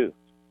want to do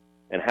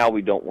and how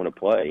we don't want to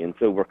play. And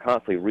so we're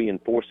constantly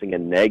reinforcing a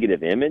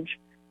negative image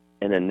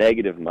and a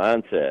negative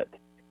mindset.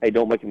 Hey,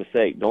 don't make a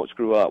mistake. Don't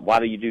screw up. Why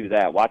do you do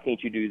that? Why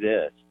can't you do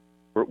this?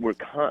 We're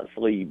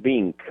constantly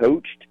being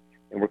coached,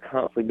 and we're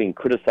constantly being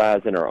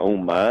criticized in our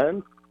own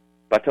mind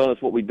by telling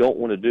us what we don't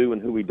want to do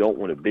and who we don't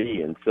want to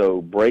be. And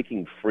so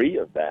breaking free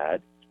of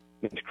that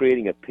means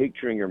creating a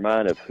picture in your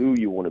mind of who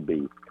you want to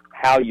be,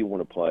 how you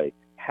want to play,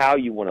 how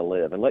you want to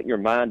live, and let your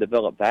mind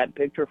develop that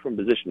picture from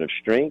a position of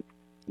strength,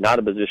 not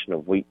a position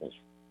of weakness.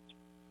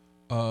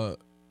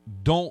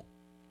 Don't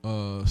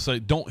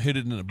hit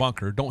it in the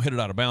bunker. Don't hit it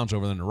out of bounds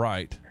over than the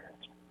right.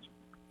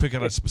 Pick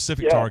out a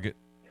specific target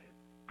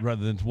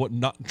rather than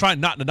try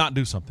not to not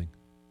do something.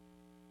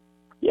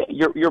 Yeah,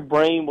 your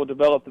brain will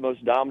develop the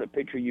most dominant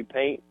picture you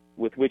paint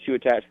with which you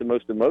attach the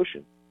most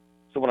emotion.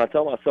 So when I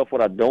tell myself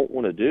what I don't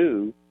want to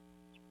do,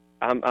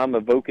 I'm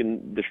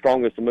evoking the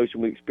strongest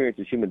emotion we experience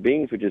as human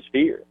beings, which is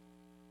fear.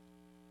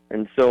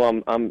 And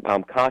so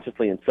I'm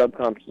consciously and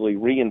subconsciously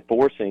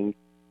reinforcing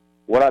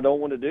what I don't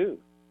want to do.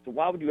 So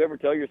why would you ever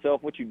tell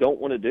yourself what you don't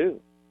want to do?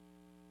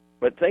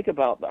 But think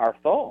about our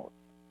thoughts.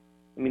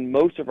 I mean,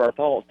 most of our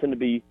thoughts tend to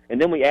be, and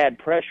then we add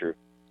pressure.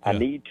 I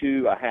need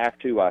to, I have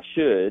to, I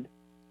should.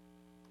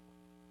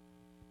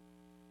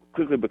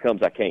 Quickly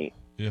becomes I can't.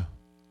 Yeah.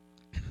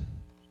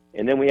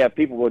 And then we have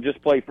people will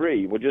just play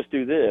free. We'll just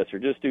do this or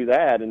just do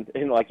that, and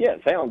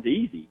it sounds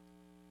easy.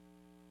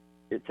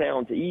 It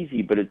sounds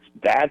easy, but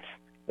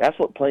that's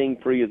what playing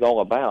free is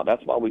all about.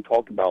 That's why we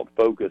talk about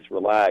focus,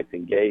 relax,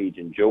 engage,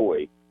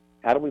 enjoy.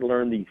 How do we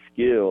learn these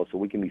skills so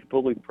we can be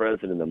fully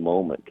present in the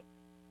moment,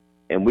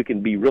 and we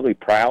can be really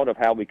proud of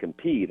how we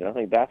compete? And I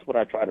think that's what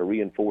I try to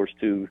reinforce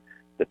to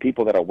the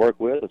people that I work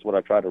with. It's what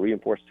I try to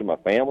reinforce to my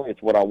family.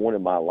 It's what I want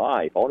in my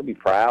life. I want to be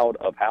proud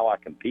of how I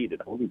competed.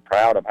 I want to be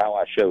proud of how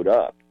I showed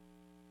up.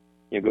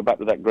 Go back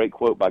to that great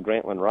quote by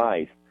Grantland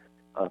Rice,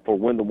 for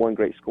when the one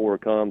great scorer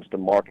comes to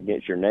mark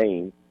against your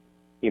name,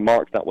 he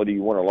marks not whether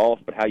you won or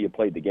lost, but how you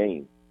played the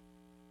game.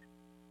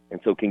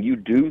 And so can you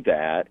do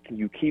that? Can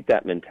you keep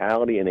that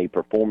mentality in a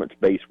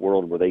performance-based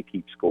world where they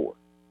keep score?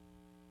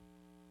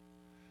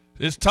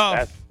 It's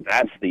tough.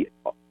 That's it.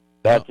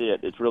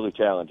 It's really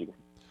challenging.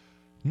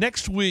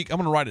 Next week, I'm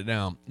going to write it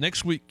down.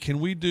 Next week, can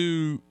we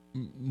do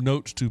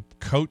notes to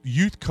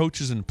youth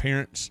coaches and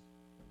parents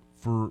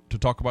to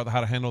talk about how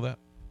to handle that?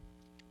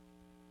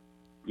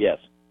 Yes.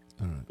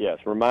 Yes,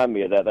 remind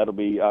me of that. That'll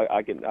be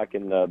I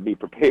can be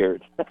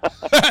prepared.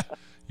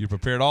 You're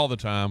prepared all the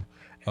time.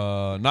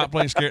 Not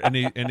playing scared.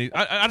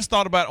 I just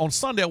thought about it. On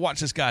Sunday I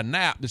watched this guy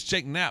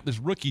Jake Knapp, this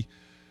rookie,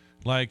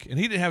 and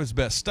he didn't have his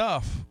best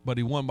stuff, but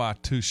he won by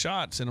 2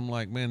 shots. And I'm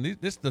like, man,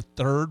 this is the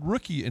 3rd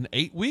rookie in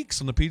 8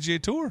 weeks on the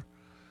PGA Tour.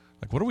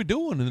 Like, what are we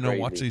doing? And then I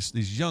watch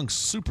these young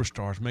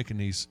superstars making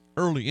these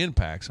early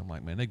impacts. I'm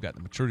like, man, they've got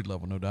the maturity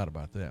level, no doubt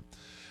about that.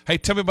 Hey,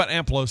 tell me about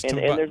Amplos. And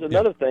there's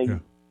another thing. Yeah.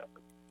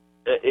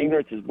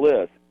 Ignorance is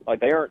bliss.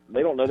 Like they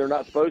don't know they're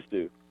not supposed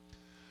to.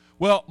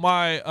 Well,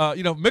 my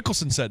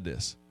Mickelson said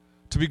this: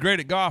 to be great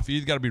at golf, you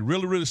either got to be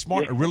really, really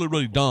smart or really,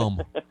 really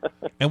dumb.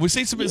 And we've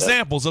seen some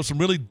examples of some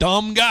really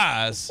dumb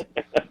guys.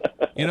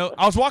 I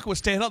was walking with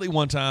Stan Utley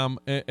one time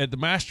at the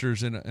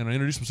Masters, and I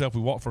introduced myself.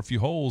 We walked for a few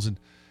holes, and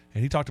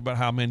he talked about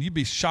how, man, you'd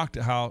be shocked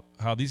at how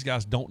these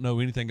guys don't know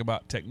anything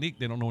about technique.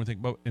 They don't know anything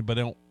about, but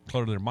they don't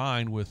clutter their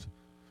mind with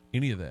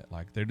any of that.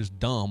 Like, they're just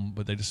dumb,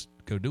 but they just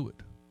go do it.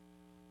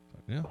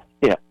 Yeah.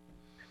 Yeah.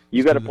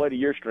 You got to play to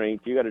your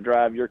strength. You got to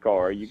drive your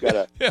car. You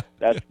got to.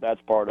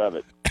 That's part of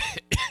it.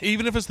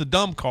 Even if it's the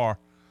dumb car,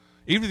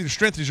 even if your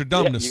strength is your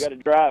dumbness, you got to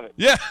drive it.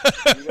 Yeah.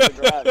 You got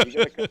to drive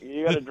it.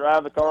 You got to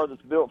drive the car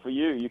that's built for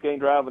you. You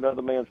can't drive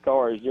another man's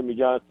car, as Jimmy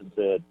Johnson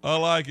said. I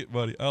like it,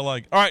 buddy. I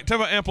like it. All right, tell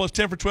me about Amplos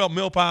 10 for 12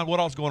 Millpine. What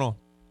else going on?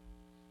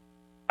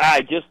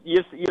 Just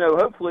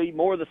hopefully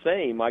more of the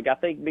same. Like, I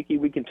think, Mickey,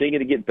 we continue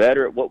to get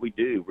better at what we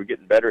do. We're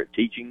getting better at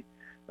teaching.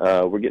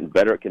 We're getting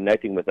better at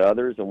connecting with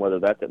others, and whether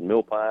that's at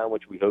Millpine,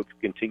 which we hope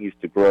continues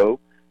to grow,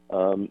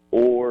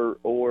 or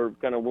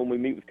kind of when we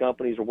meet with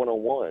companies or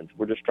one-on-ones,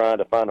 we're just trying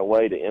to find a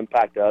way to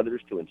impact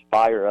others, to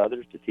inspire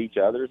others, to teach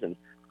others, and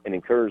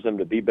encourage them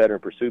to be better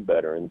and pursue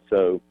better. And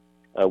so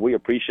we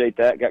appreciate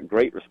that. Got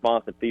great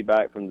response and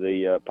feedback from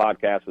the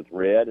podcast with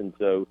Red, and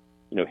so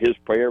his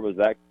prayer was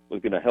that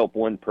was going to help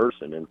one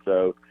person, and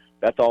so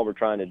that's all we're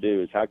trying to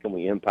do is how can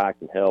we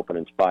impact and help and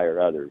inspire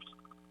others.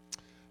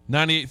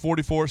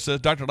 9844 says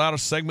Dr.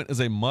 Lowder's segment is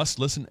a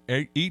must-listen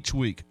each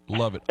week.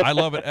 Love it. I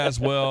love it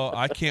as well.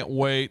 I can't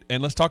wait.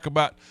 And let's talk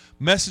about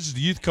messages to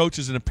youth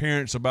coaches and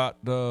parents about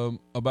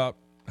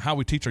how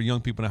we teach our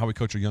young people and how we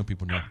coach our young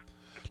people now.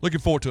 Looking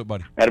forward to it,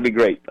 buddy. That'll be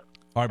great.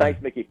 All right, thanks,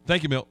 buddy. Mickey.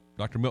 Thank you, Milt.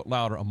 Dr. Milt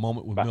Lowder, A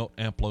Moment with Milt,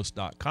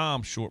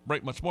 Amplos.com. Short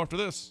break. Much more after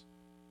this.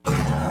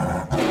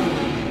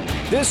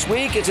 This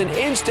week, it's an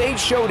in-state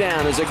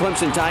showdown as the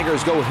Clemson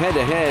Tigers go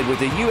head-to-head with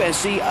the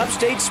USC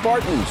Upstate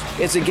Spartans.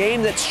 It's a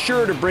game that's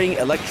sure to bring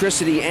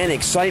electricity and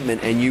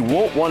excitement, and you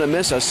won't want to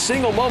miss a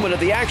single moment of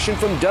the action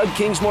from Doug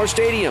Kingsmore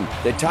Stadium.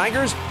 The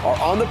Tigers are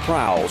on the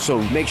prowl,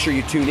 so make sure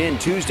you tune in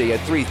Tuesday at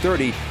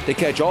 3:30 to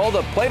catch all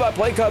the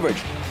play-by-play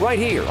coverage right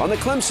here on the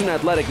Clemson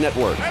Athletic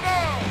Network.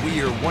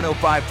 We are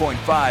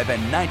 105.5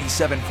 and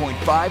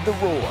 97.5 The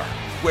Roar,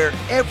 where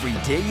every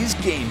day is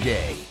game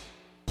day.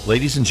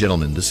 Ladies and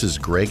gentlemen, this is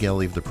Greg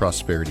Ellie of the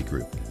Prosperity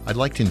Group. I'd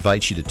like to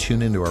invite you to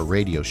tune into our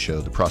radio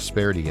show, The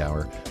Prosperity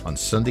Hour, on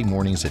Sunday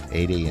mornings at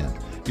 8 a.m.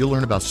 You'll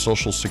learn about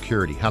Social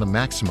Security, how to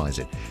maximize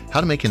it,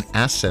 how to make an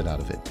asset out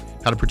of it,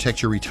 how to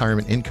protect your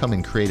retirement income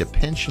and create a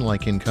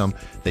pension-like income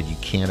that you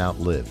can't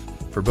outlive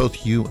for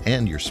both you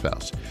and your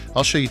spouse.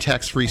 I'll show you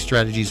tax-free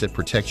strategies that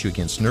protect you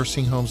against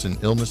nursing homes and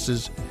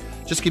illnesses.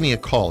 Just give me a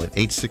call at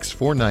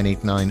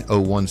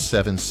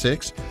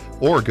 864-989-0176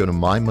 or go to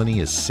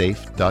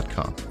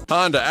mymoneyissafe.com.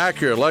 Honda,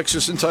 Acura,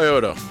 Lexus, and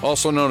Toyota,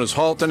 also known as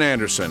Halt and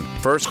Anderson.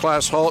 First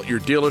Class Halt, your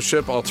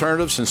dealership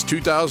alternative since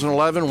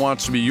 2011,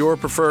 wants to be your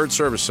preferred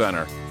service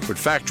center. With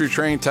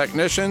factory-trained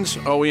technicians,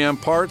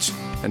 OEM parts,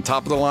 and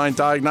top-of-the-line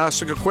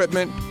diagnostic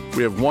equipment,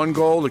 we have one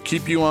goal: to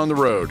keep you on the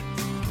road.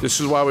 This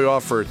is why we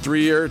offer a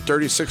 3-year,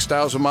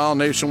 36,000-mile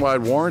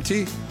nationwide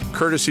warranty,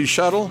 courtesy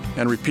shuttle,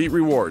 and repeat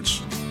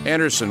rewards.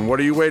 Anderson, what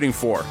are you waiting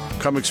for?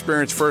 Come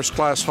experience First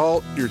Class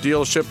Halt, your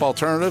dealership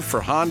alternative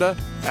for Honda,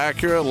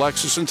 Acura,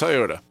 Lexus, and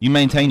Toyota. You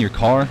maintain your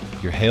car,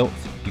 your health,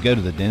 you go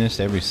to the dentist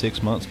every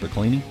 6 months for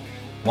cleaning.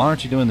 Why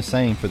aren't you doing the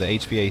same for the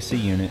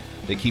HVAC unit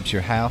that keeps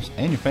your house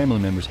and your family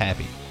members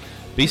happy?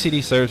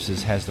 BCD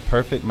Services has the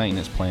perfect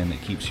maintenance plan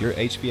that keeps your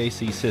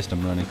HVAC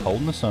system running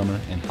cold in the summer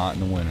and hot in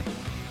the winter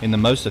in the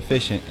most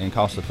efficient and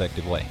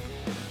cost-effective way.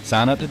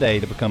 Sign up today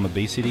to become a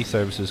BCD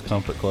Services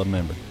Comfort Club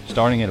member.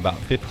 Starting at about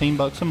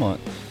 $15 a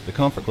month, the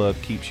Comfort Club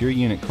keeps your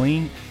unit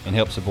clean and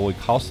helps avoid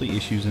costly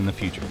issues in the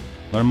future.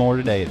 Learn more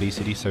today at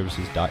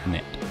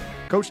bcdservices.net.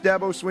 Coach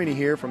Dabo Sweeney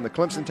here from the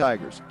Clemson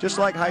Tigers. Just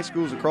like high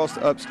schools across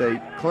the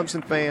upstate,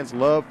 Clemson fans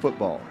love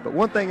football. But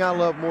one thing I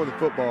love more than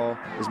football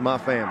is my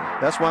family.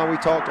 That's why we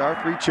talk to our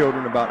 3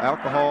 children about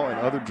alcohol and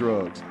other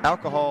drugs.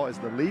 Alcohol is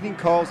the leading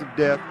cause of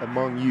death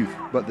among youth.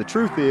 But the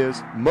truth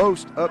is,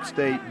 most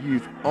upstate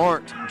youth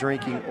aren't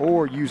drinking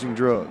or using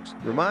drugs.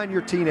 Remind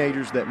your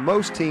teenagers that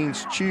most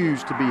teens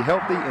choose to be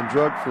healthy and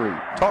drug-free.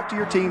 Talk to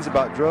your teens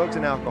about drugs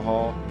and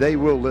alcohol. They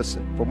will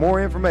listen. For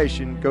more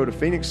information, go to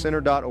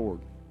phoenixcenter.org.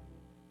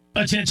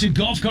 Attention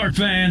golf cart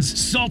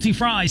fans, Salty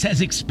Fries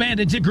has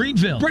expanded to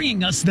Greenville,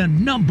 bringing us the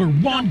number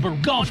one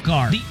golf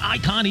cart, the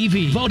Icon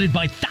EV, voted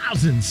by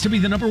thousands to be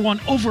the number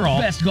one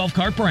overall best golf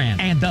cart brand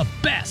and the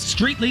best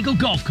street legal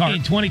golf cart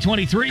in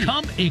 2023.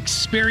 Come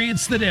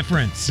experience the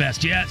difference.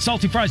 Best yet,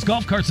 Salty Fries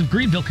Golf Carts of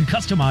Greenville can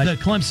customize the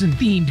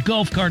Clemson-themed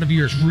golf cart of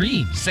your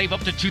dreams. Save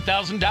up to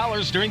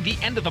 $2,000 during the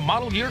end of the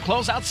model year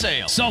closeout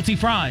sale. Salty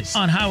Fries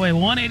on Highway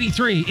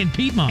 183 in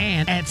Piedmont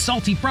and at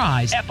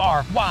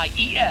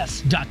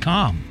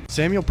saltyfries.com.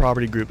 Samuel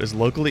Property Group is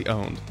locally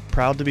owned,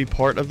 proud to be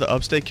part of the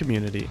upstate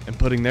community and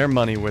putting their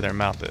money where their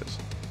mouth is.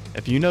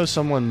 If you know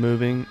someone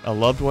moving a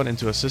loved one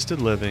into assisted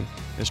living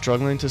and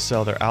struggling to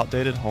sell their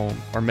outdated home,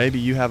 or maybe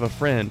you have a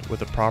friend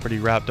with a property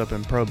wrapped up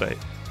in probate,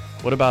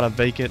 what about a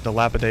vacant,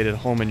 dilapidated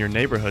home in your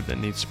neighborhood that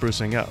needs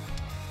sprucing up?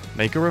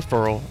 Make a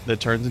referral that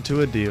turns into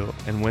a deal,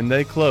 and when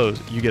they close,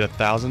 you get a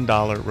 $1,000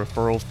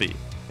 referral fee.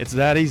 It's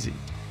that easy.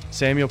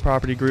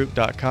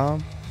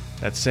 SamuelPropertyGroup.com.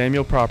 That's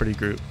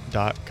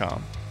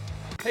SamuelPropertyGroup.com.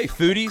 Hey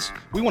foodies,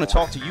 we want to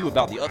talk to you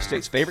about the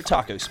Upstate's favorite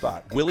taco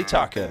spot, Willie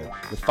Taco.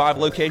 With 5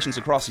 locations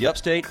across the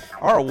Upstate,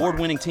 our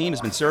award-winning team has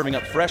been serving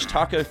up fresh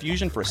taco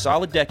fusion for a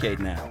solid decade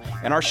now.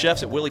 And our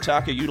chefs at Willie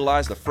Taco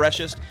utilize the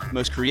freshest,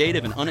 most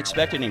creative and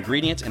unexpected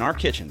ingredients in our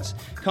kitchens.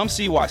 Come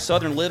see why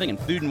Southern Living and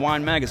Food and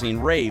Wine magazine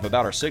rave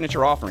about our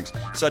signature offerings,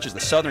 such as the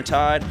Southern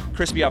Tide,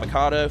 Crispy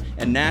Avocado,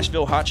 and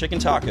Nashville Hot Chicken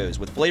Tacos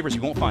with flavors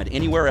you won't find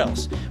anywhere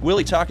else.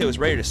 Willie Taco is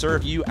ready to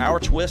serve you our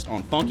twist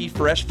on funky,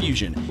 fresh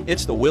fusion.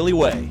 It's the Willie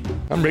way.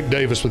 I'm Rick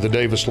Davis with the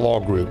Davis Law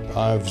Group.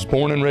 I was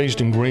born and raised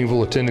in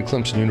Greenville, attended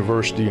Clemson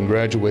University, and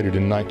graduated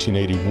in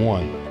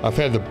 1981. I've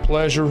had the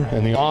pleasure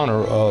and the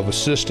honor of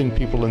assisting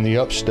people in the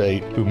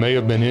upstate who may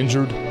have been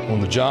injured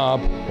on the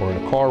job or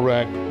in a car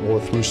wreck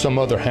or through some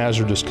other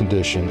hazardous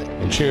condition,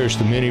 and cherish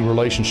the many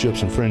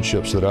relationships and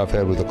friendships that I've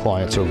had with the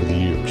clients over the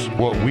years.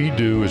 What we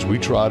do is we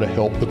try to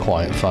help the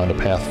client find a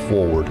path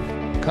forward.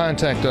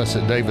 Contact us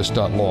at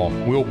davis.law.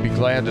 We'll be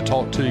glad to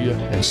talk to you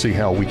and see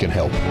how we can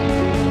help.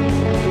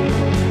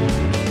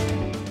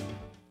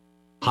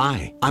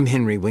 Hi, I'm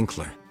Henry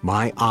Winkler.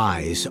 My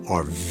eyes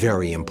are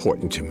very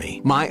important to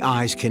me. My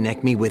eyes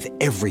connect me with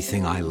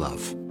everything I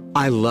love.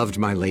 I loved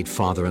my late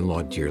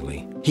father-in-law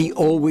dearly. He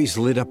always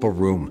lit up a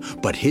room,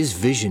 but his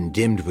vision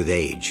dimmed with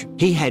age.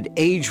 He had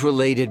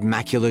age-related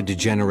macular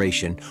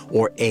degeneration,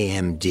 or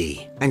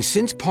AMD. And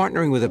since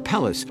partnering with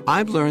Apellis,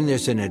 I've learned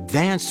there's an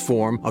advanced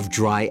form of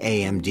dry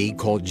AMD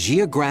called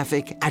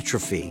geographic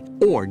atrophy,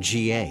 or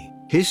GA.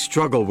 His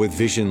struggle with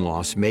vision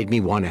loss made me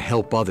want to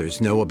help others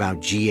know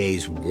about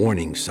GA's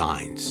warning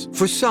signs.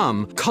 For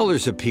some,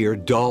 colors appear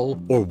dull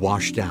or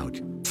washed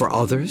out. For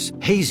others,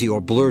 hazy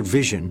or blurred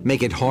vision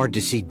make it hard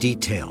to see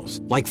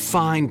details, like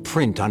fine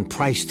print on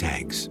price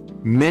tags.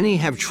 Many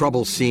have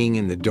trouble seeing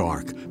in the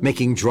dark,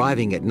 making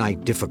driving at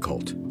night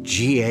difficult.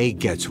 GA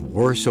gets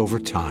worse over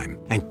time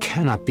and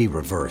cannot be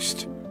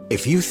reversed.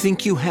 If you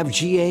think you have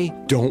GA,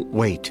 don't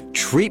wait.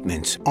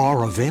 Treatments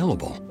are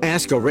available.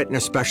 Ask a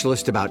retina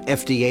specialist about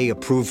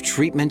FDA-approved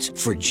treatments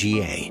for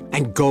GA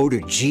and go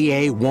to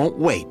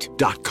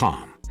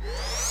GAWon'tWait.com.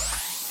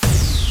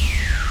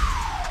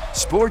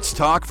 Sports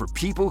talk for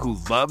people who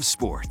love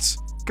sports.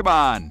 Come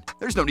on,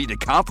 there's no need to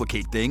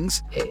complicate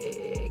things.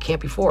 It can't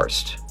be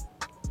forced.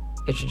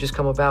 It should just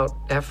come about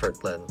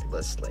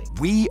effortlessly.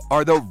 We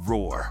are the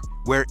Roar,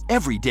 where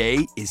every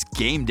day is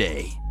game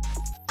day.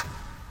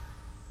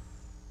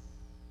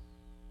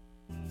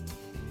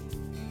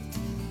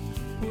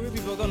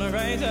 People gonna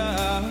rise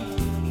up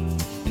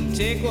and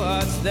take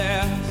what's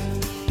theirs.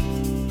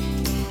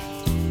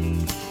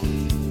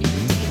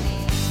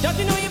 Don't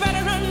you know you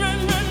better run,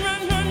 run, run,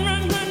 run, run,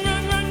 run, run,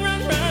 run, run,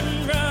 run,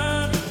 run,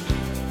 run.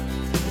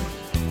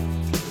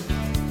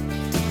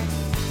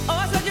 Oh,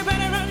 I said you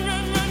better run,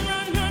 run, run,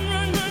 run, run,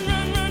 run, run,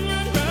 run, run,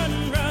 run,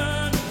 run,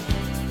 run.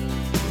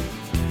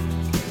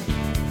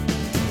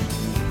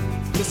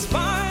 'Cause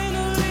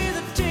finally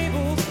the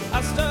tables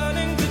are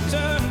starting to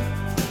turn.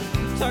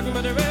 Talking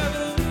about the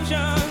revolution.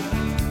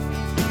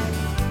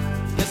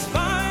 Yes,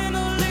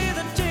 finally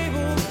the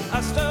tables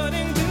are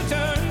starting to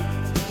turn.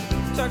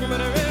 Talking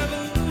about a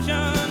revolution.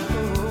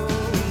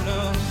 Oh,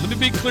 no. Let me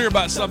be clear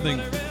about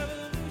something,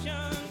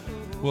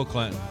 Will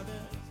Clinton.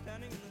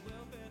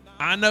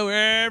 I know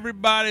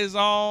everybody's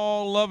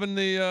all loving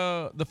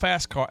the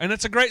fast car, and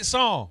it's a great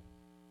song.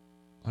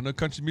 I know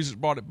country music's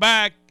brought it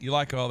back. You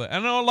like all that. I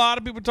know a lot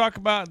of people talk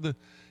about the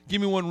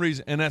Give Me One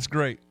Reason, and that's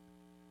great.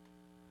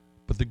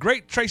 But the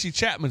great Tracy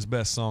Chapman's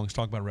best songs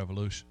talk about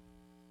revolution.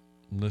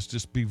 And let's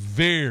just be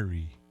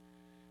very,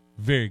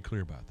 very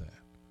clear about that.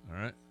 All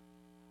right?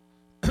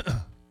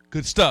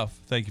 Good stuff.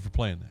 Thank you for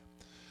playing that.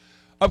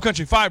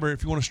 Upcountry Fiber,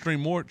 if you want to stream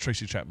more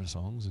Tracy Chapman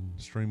songs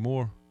and stream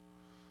more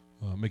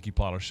Mickey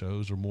Plotter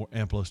shows or more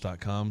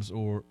Amplos.coms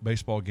or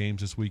baseball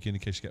games this weekend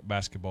in case you got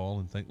basketball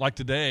and things. Like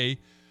today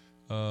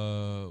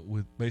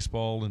with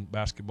baseball and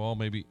basketball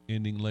maybe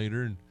ending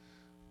later and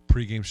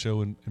pregame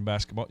show in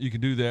basketball. You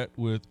can do that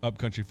with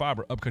Upcountry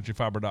Fiber,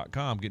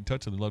 upcountryfiber.com. Get in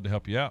touch with them. They'd love to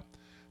help you out.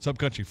 It's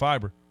Upcountry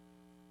Fiber.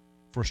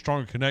 For a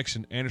stronger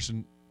connection,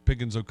 Anderson,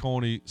 Pickens,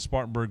 Oconee,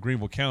 Spartanburg,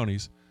 Greenville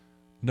counties,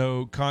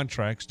 no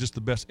contracts, just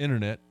the best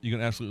internet. You're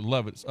going to absolutely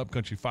love it. It's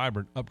Upcountry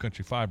Fiber,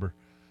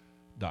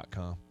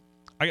 upcountryfiber.com.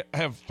 I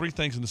have 3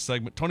 things in this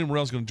segment. Tony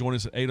Morrell's going to join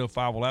us at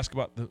 8:05. We'll ask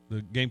about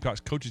the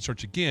Gamecocks coaching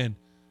search again.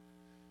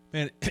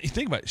 Man, you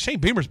think about it, Shane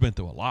Beamer's been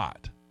through a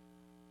lot.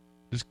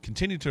 Just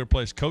continue to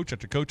replace coach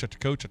after coach after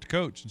coach after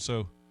coach. And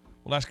so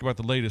we'll ask about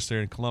the latest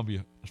there in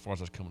Columbia as far as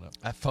that's coming up.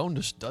 That phone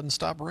just doesn't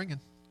stop ringing.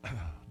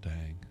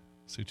 Dang.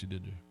 See what you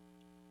did there.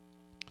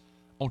 I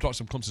want to talk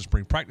some Clemson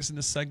spring practice in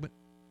this segment.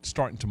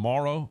 Starting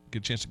tomorrow. Get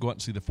a chance to go out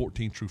and see the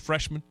 14 true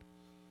freshmen.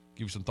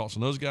 Give you some thoughts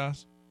on those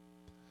guys.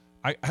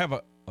 I have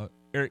a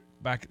Eric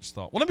Bakich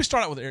thought. Well, let me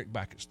start out with Eric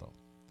Bakich thought.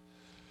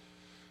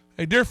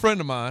 A dear friend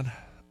of mine,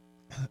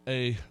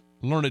 a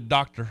learned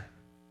doctor,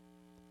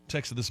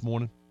 texted this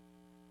morning,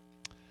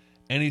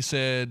 and he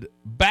said,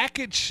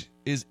 Bakich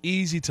is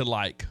easy to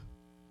like.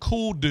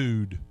 Cool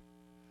dude.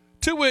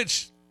 To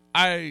which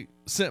I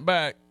sent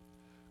back,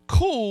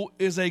 cool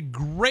is a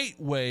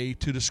great way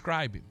to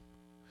describe him.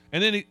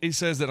 And then he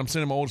says that I'm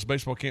sending my oldest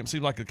baseball camp.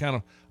 Seems like a kind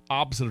of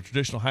opposite of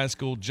traditional high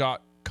school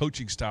jock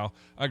coaching style.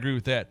 I agree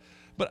with that.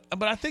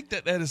 But I think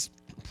that is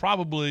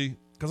probably,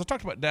 because I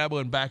talked about Dabo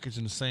and Bakich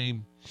in the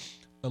same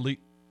elite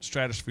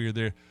stratosphere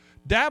there.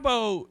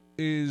 Dabo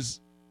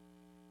is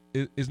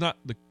not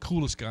the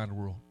coolest guy in the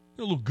world.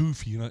 He's a little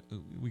goofy,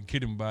 we can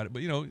kid him about it,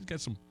 but he's got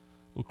some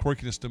little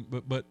quirkiness to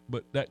him, but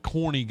that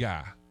corny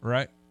guy,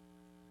 right?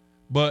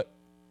 But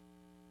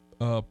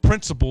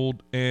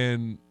principled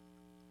and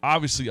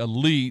obviously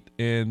elite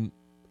and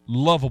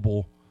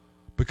lovable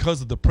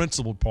because of the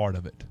principled part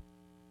of it.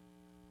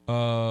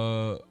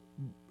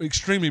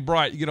 Extremely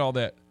bright, you get all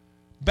that.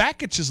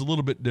 Bakich is a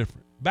little bit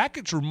different.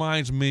 Bakich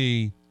reminds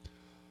me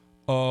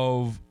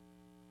of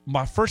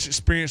my first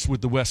experience with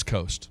the West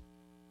Coast.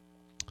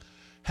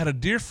 Had a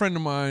dear friend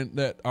of mine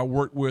that I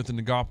worked with in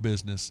the golf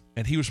business,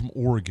 and he was from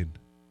Oregon.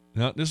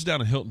 Now, this is down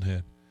in Hilton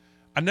Head.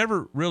 I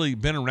never really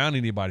been around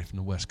anybody from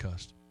the West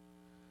Coast.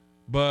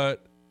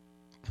 But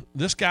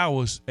this guy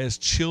was as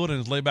chilled and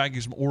as laid back.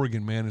 He's from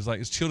Oregon, man. It's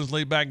like as chilled as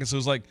laid back. And so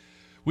it's like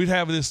we'd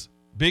have this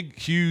big,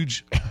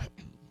 huge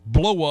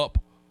blow up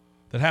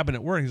that happened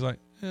at work. He's like,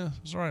 yeah,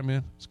 it's all right,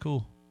 man. It's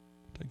cool.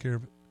 Take care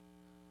of it.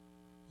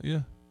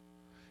 Yeah.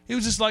 He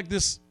was just like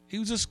this. He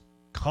was just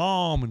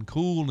calm and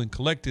cool and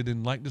collected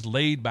and like just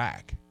laid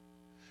back.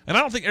 And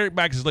I don't think Eric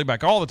Bakich is laid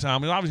back all the time. I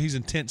mean, obviously he's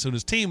intense on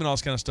his team and all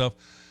this kind of stuff.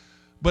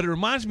 But it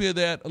reminds me of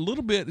that a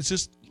little bit. It's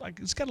just like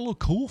it's got a little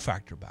cool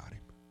factor about him.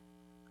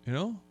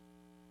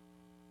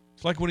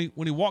 It's like when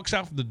he walks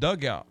out from the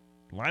dugout,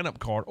 lineup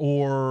card,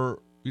 or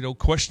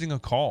questioning a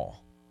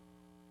call.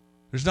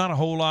 There's not a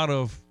whole lot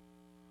of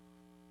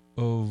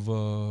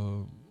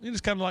he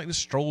just kind of like just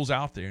strolls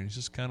out there and he's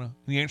just kind of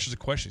he answers a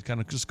question. He's kind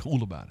of just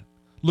cool about it.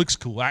 Looks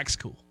cool, acts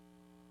cool.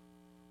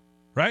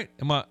 Right?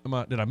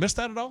 Did I miss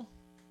that at all?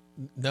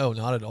 No,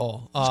 not at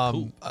all.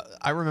 Cool.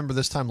 I remember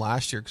this time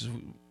last year because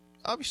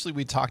obviously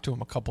we talked to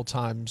him a couple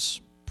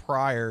times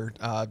prior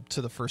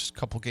to the first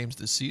couple games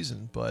this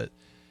season, but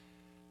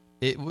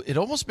it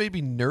almost made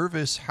me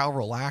nervous how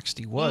relaxed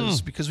he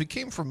was because we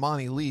came from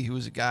Monty Lee, who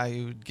was a guy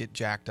who would get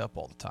jacked up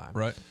all the time.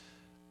 Right.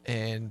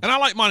 And I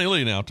like Monty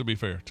Lee now, to be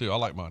fair, too. I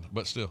like Monty,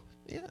 but still.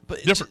 Yeah,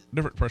 but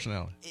different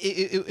personality.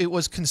 It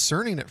was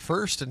concerning at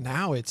first, and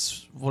now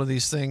it's one of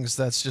these things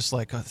that's just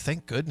like,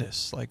 thank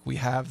goodness. Like, we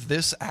have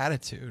this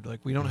attitude. Like,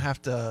 we don't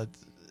have to.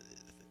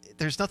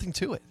 There's nothing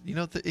to it.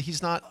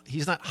 He's not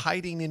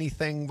hiding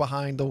anything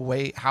behind the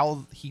way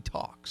how he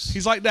talks.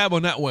 He's like Dabo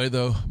in that way,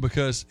 though,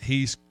 because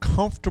he's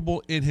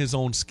comfortable in his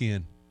own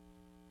skin.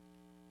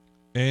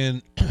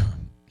 And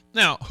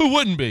now, who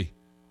wouldn't be?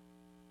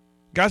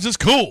 Guys, it's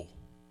cool.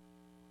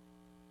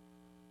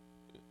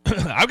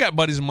 I've got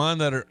buddies of mine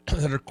that are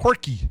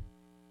quirky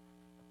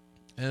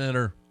and that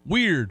are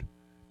weird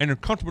and they're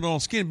comfortable in their own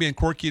skin being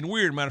quirky and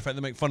weird. Matter of fact,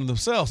 they make fun of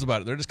themselves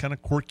about it. They're just kind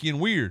of quirky and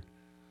weird.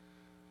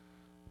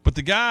 But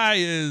the guy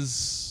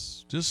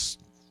is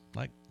just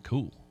like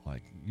cool.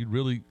 Like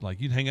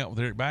you'd hang out with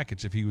Eric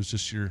Bakich if he was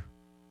just your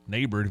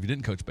neighbor and if you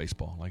didn't coach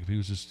baseball. Like if he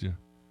was just your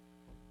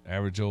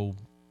average old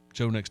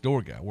Joe next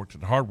door guy, worked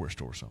at the hardware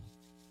store or something.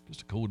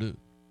 Just a cool dude.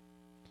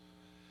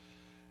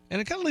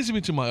 And it kind of leads me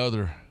to my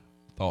other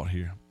thought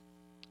here.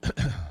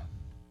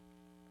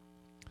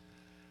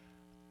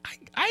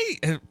 I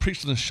have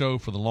preached on this show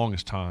for the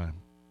longest time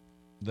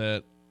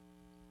that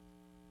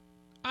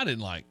I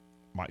didn't like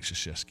Mike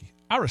Krzyzewski.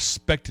 I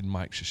respected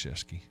Mike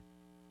Krzyzewski,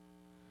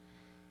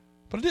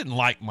 but I didn't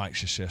like Mike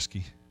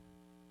Krzyzewski.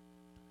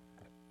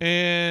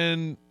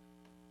 And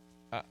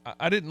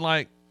I didn't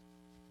like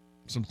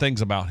some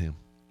things about him.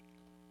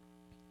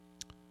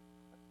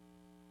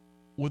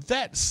 With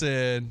that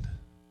said,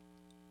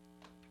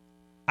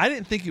 I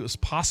didn't think it was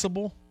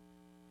possible,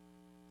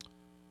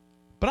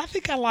 but I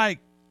think I like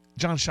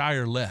John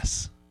Shire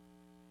less.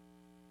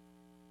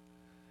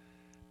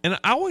 And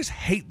I always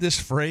hate this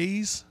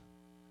phrase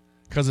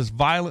because it's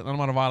violent. I'm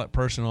not a violent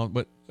person,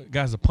 but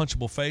guy's a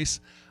punchable face.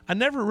 I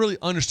never really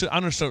understood. I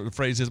understood what the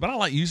phrase is, but I don't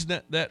like using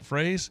that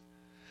phrase.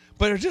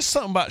 But there's just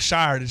something about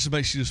Shire that just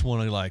makes you just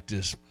want to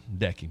just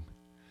deck him.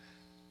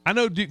 I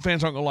know Duke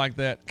fans aren't going to like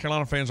that.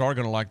 Carolina fans are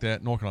going to like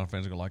that. North Carolina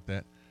fans are going to like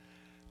that.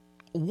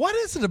 What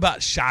is it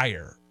about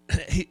Shire?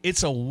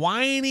 It's a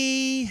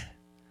whiny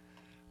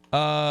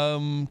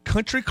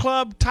country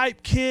club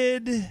type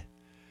kid.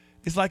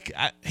 It's like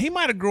he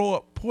might have grown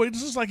up. Boy,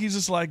 it's just like he's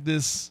just like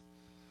this.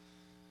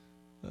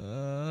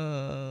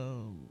 I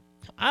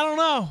don't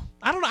know.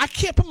 I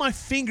can't put my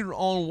finger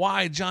on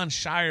why John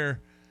Shire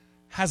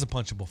has a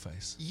punchable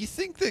face. You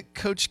think that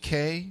Coach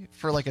K,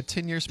 for like a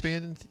 10-year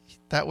span,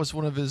 that was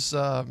one of his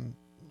one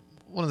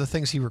of the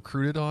things he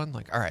recruited on?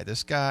 Like, all right,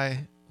 this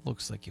guy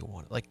looks like you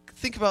want it. Like,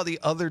 think about the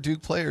other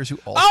Duke players who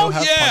also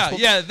have punchable.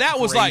 Yeah, that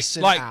was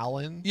Grayson like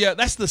Allen. Yeah,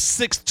 that's the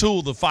sixth tool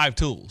of the 5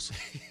 tools.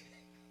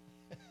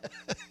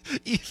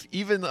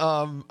 Even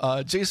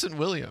Jason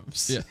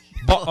Williams. Yeah.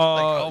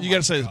 You got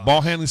to say this: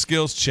 ball handling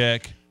skills,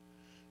 check.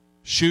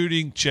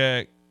 Shooting,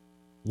 check.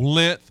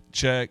 Length,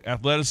 check.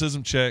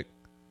 Athleticism, check.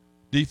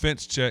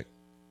 Defense, check.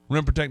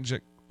 Rim protection,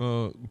 check.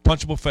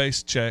 Punchable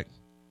face, check.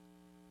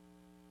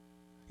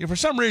 Yeah, for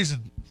some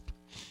reason,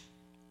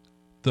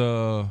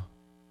 the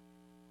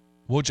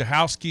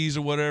Wojciechowskis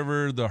or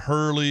whatever, the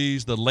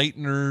Hurleys, the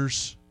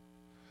Leightoners,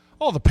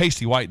 all the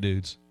pasty white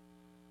dudes.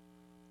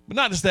 But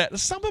not just that.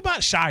 There's something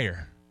about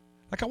Shire.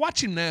 Like, I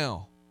watch him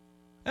now.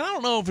 And I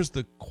don't know if it's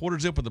the quarter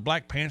zip with the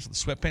black pants or the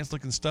sweatpants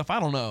looking stuff. I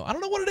don't know. I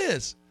don't know what it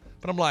is.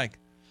 But I'm like,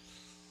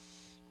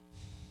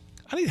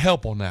 I need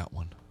help on that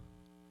one.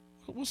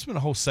 We'll spend a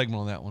whole segment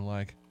on that one.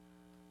 Like,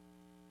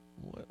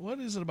 what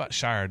is it about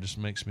Shire just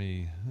makes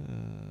me...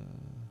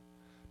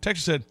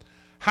 Texas said,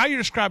 how you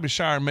describe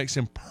Shire makes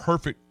him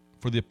perfect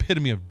for the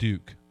epitome of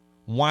Duke.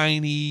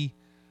 Whiny,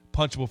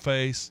 punchable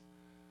face.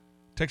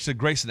 Texas said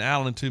Grayson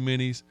Allen in 2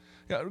 minis.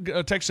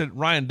 Texas said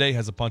Ryan Day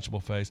has a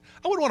punchable face.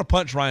 I wouldn't want to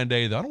punch Ryan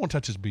Day, though. I don't want to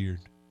touch his beard.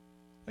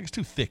 I think it's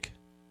too thick.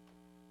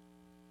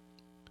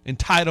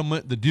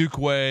 Entitlement, the Duke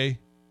way.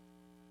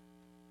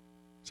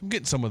 So I'm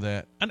getting some of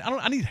that.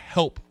 I need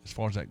help as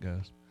far as that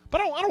goes.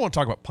 But I don't want to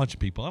talk about punching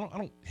people. I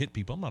don't hit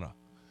people. I'm not a...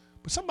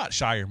 But something about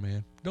Shire,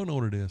 man. Don't know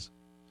what it is.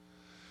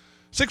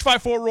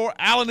 654 Roar.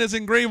 Alan is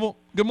in Greenville.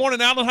 Good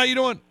morning, Alan. How you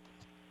doing?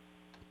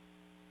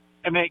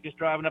 Hey, mate, just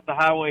driving up the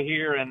highway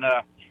here, and,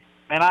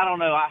 man, I don't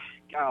know.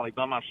 Golly,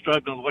 bum, I'm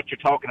struggling with what you're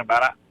talking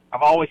about.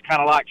 I've always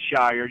kind of liked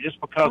Shire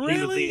just because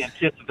he was the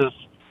antithesis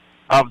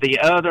of the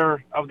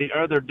other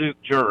Duke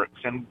jerks.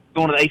 And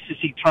going to the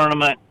ACC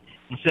tournament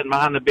and sitting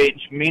behind the bench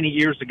many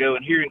years ago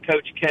and hearing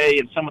Coach K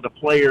and some of the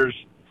players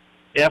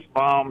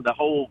F-bomb the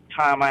whole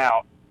time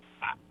out.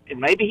 And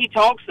maybe he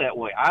talks that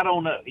way. I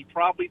don't know. He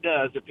probably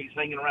does if he's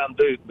hanging around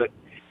Duke, but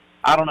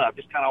I don't know. I've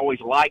just kind of always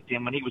liked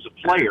him when he was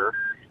a player.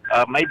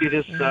 Maybe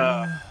this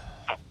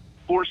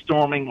court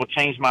storming will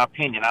change my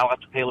opinion. I'll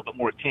have to pay a little bit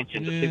more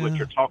attention to see what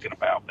you're talking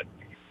about. But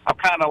I've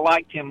kind of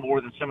liked him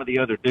more than some of the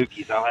other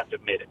Dukies. I'll have to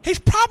admit it. He's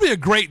probably a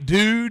great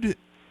dude,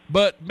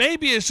 but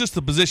maybe it's just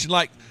the position.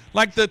 Like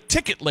the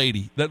ticket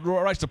lady that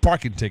writes the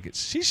parking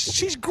tickets.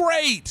 She's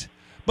great,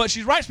 but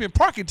she writes me a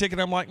parking ticket.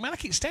 I'm like, man, I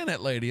can't stand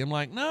that lady. I'm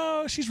like,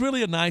 no, she's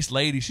really a nice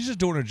lady. She's just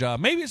doing her job.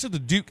 Maybe it's just the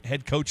Duke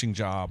head coaching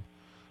job.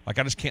 Like,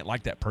 I just can't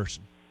like that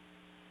person.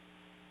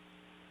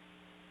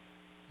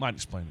 Might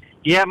explain it.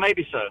 Yeah,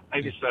 maybe so.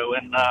 Maybe so.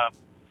 And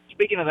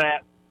speaking of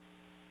that,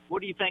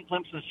 what do you think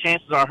Clemson's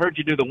chances are? I heard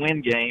you do the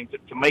win game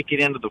to make it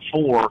into the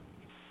 4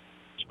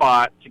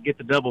 spot to get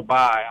the double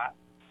bye.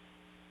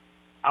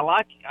 I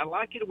like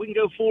it. We can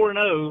go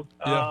 4-0.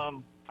 Yeah.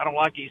 I don't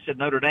like it. You said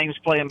Notre Dame's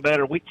playing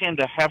better. We tend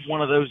to have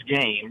one of those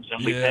games,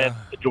 and we've had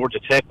the Georgia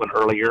Tech one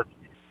earlier.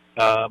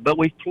 But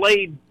we've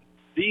played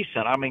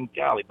decent. I mean,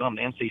 golly, bum,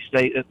 the NC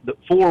State. The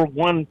 4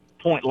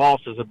 one-point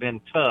losses have been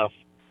tough.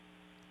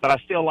 But I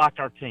still like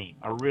our team.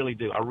 I really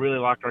do. I really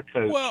like our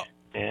coach. Well,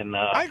 and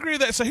I agree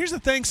with that. So here's the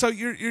thing. So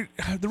you're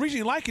the reason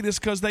you like it is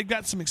because they've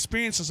got some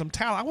experience and some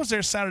talent. I was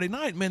there Saturday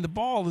night. Man, the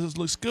ball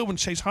looks good when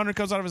Chase Hunter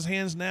comes out of his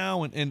hands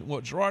now, and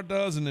what Gerard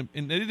does, and they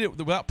did it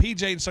without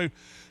PJ. And so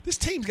this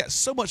team's got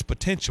so much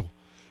potential,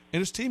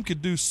 and this team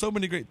could do so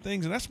many great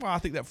things. And that's why I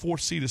think that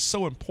 4th seed is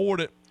so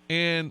important.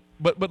 And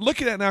but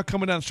looking at now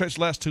coming down the stretch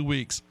the last 2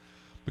 weeks,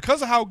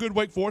 because of how good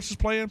Wake Forest is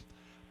playing,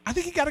 I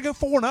think you got to go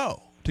 4-0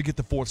 to get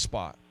the 4th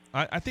spot.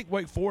 I think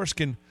Wake Forest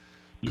can,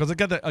 because they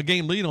got a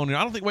game lead on there.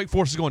 I don't think Wake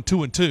Forest is going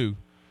 2-2,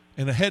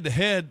 and the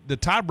head-to-head, the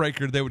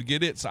tiebreaker, they would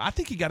get it. So I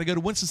think you got to go to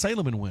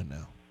Winston-Salem and win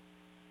now.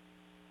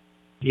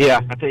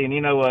 Yeah, I tell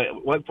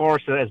you, Wake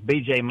Forest has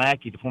B.J.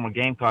 Mackey, the former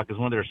Gamecock, as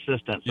one of their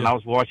assistants, and I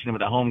was watching him at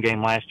the home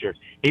game last year.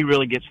 He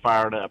really gets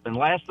fired up. And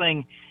last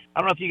thing, I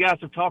don't know if you guys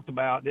have talked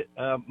about it,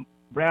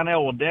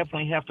 Brownell will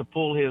definitely have to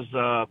pull his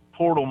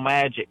portal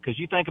magic, because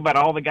you think about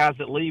all the guys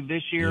that leave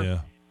this year. Yeah.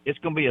 It's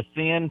going to be a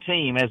thin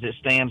team as it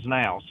stands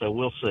now, so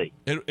we'll see.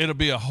 It'll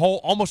be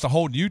almost a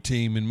whole new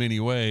team in many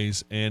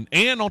ways, and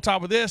on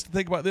top of this,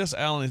 think about this,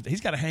 Alan,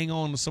 he's got to hang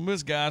on to some of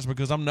his guys,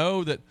 because I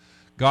know that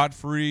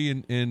Godfrey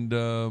and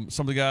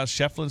some of the guys,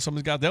 Shefflin, some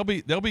of the guys,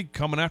 they'll be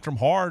coming after him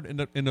hard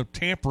in the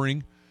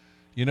tampering.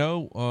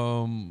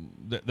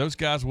 Those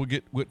guys will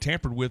get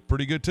tampered with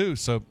pretty good too.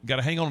 So got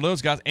to hang on to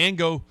those guys and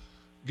go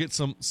get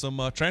some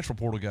transfer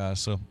portal guys.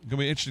 So going to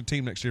be an interesting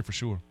team next year for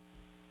sure.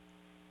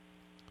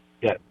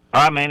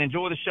 All right, man.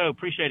 Enjoy the show.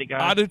 Appreciate it,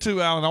 guys. I do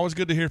too, Alan. Always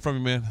good to hear from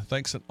you, man.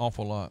 Thanks an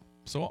awful lot.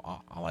 So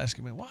I'll ask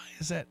you, man, why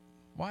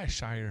is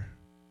Shire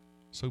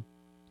so,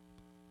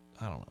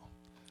 I don't know.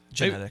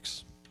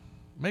 Genetics.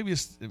 Maybe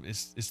it's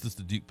just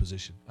the Duke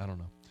position. I don't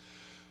know.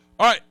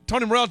 All right,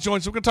 Tony Morrell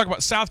joins. We're going to talk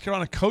about South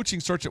Carolina coaching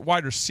search at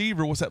wide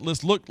receiver. What's that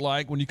list look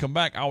like when you come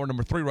back? Hour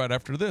number 3 right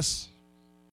after this.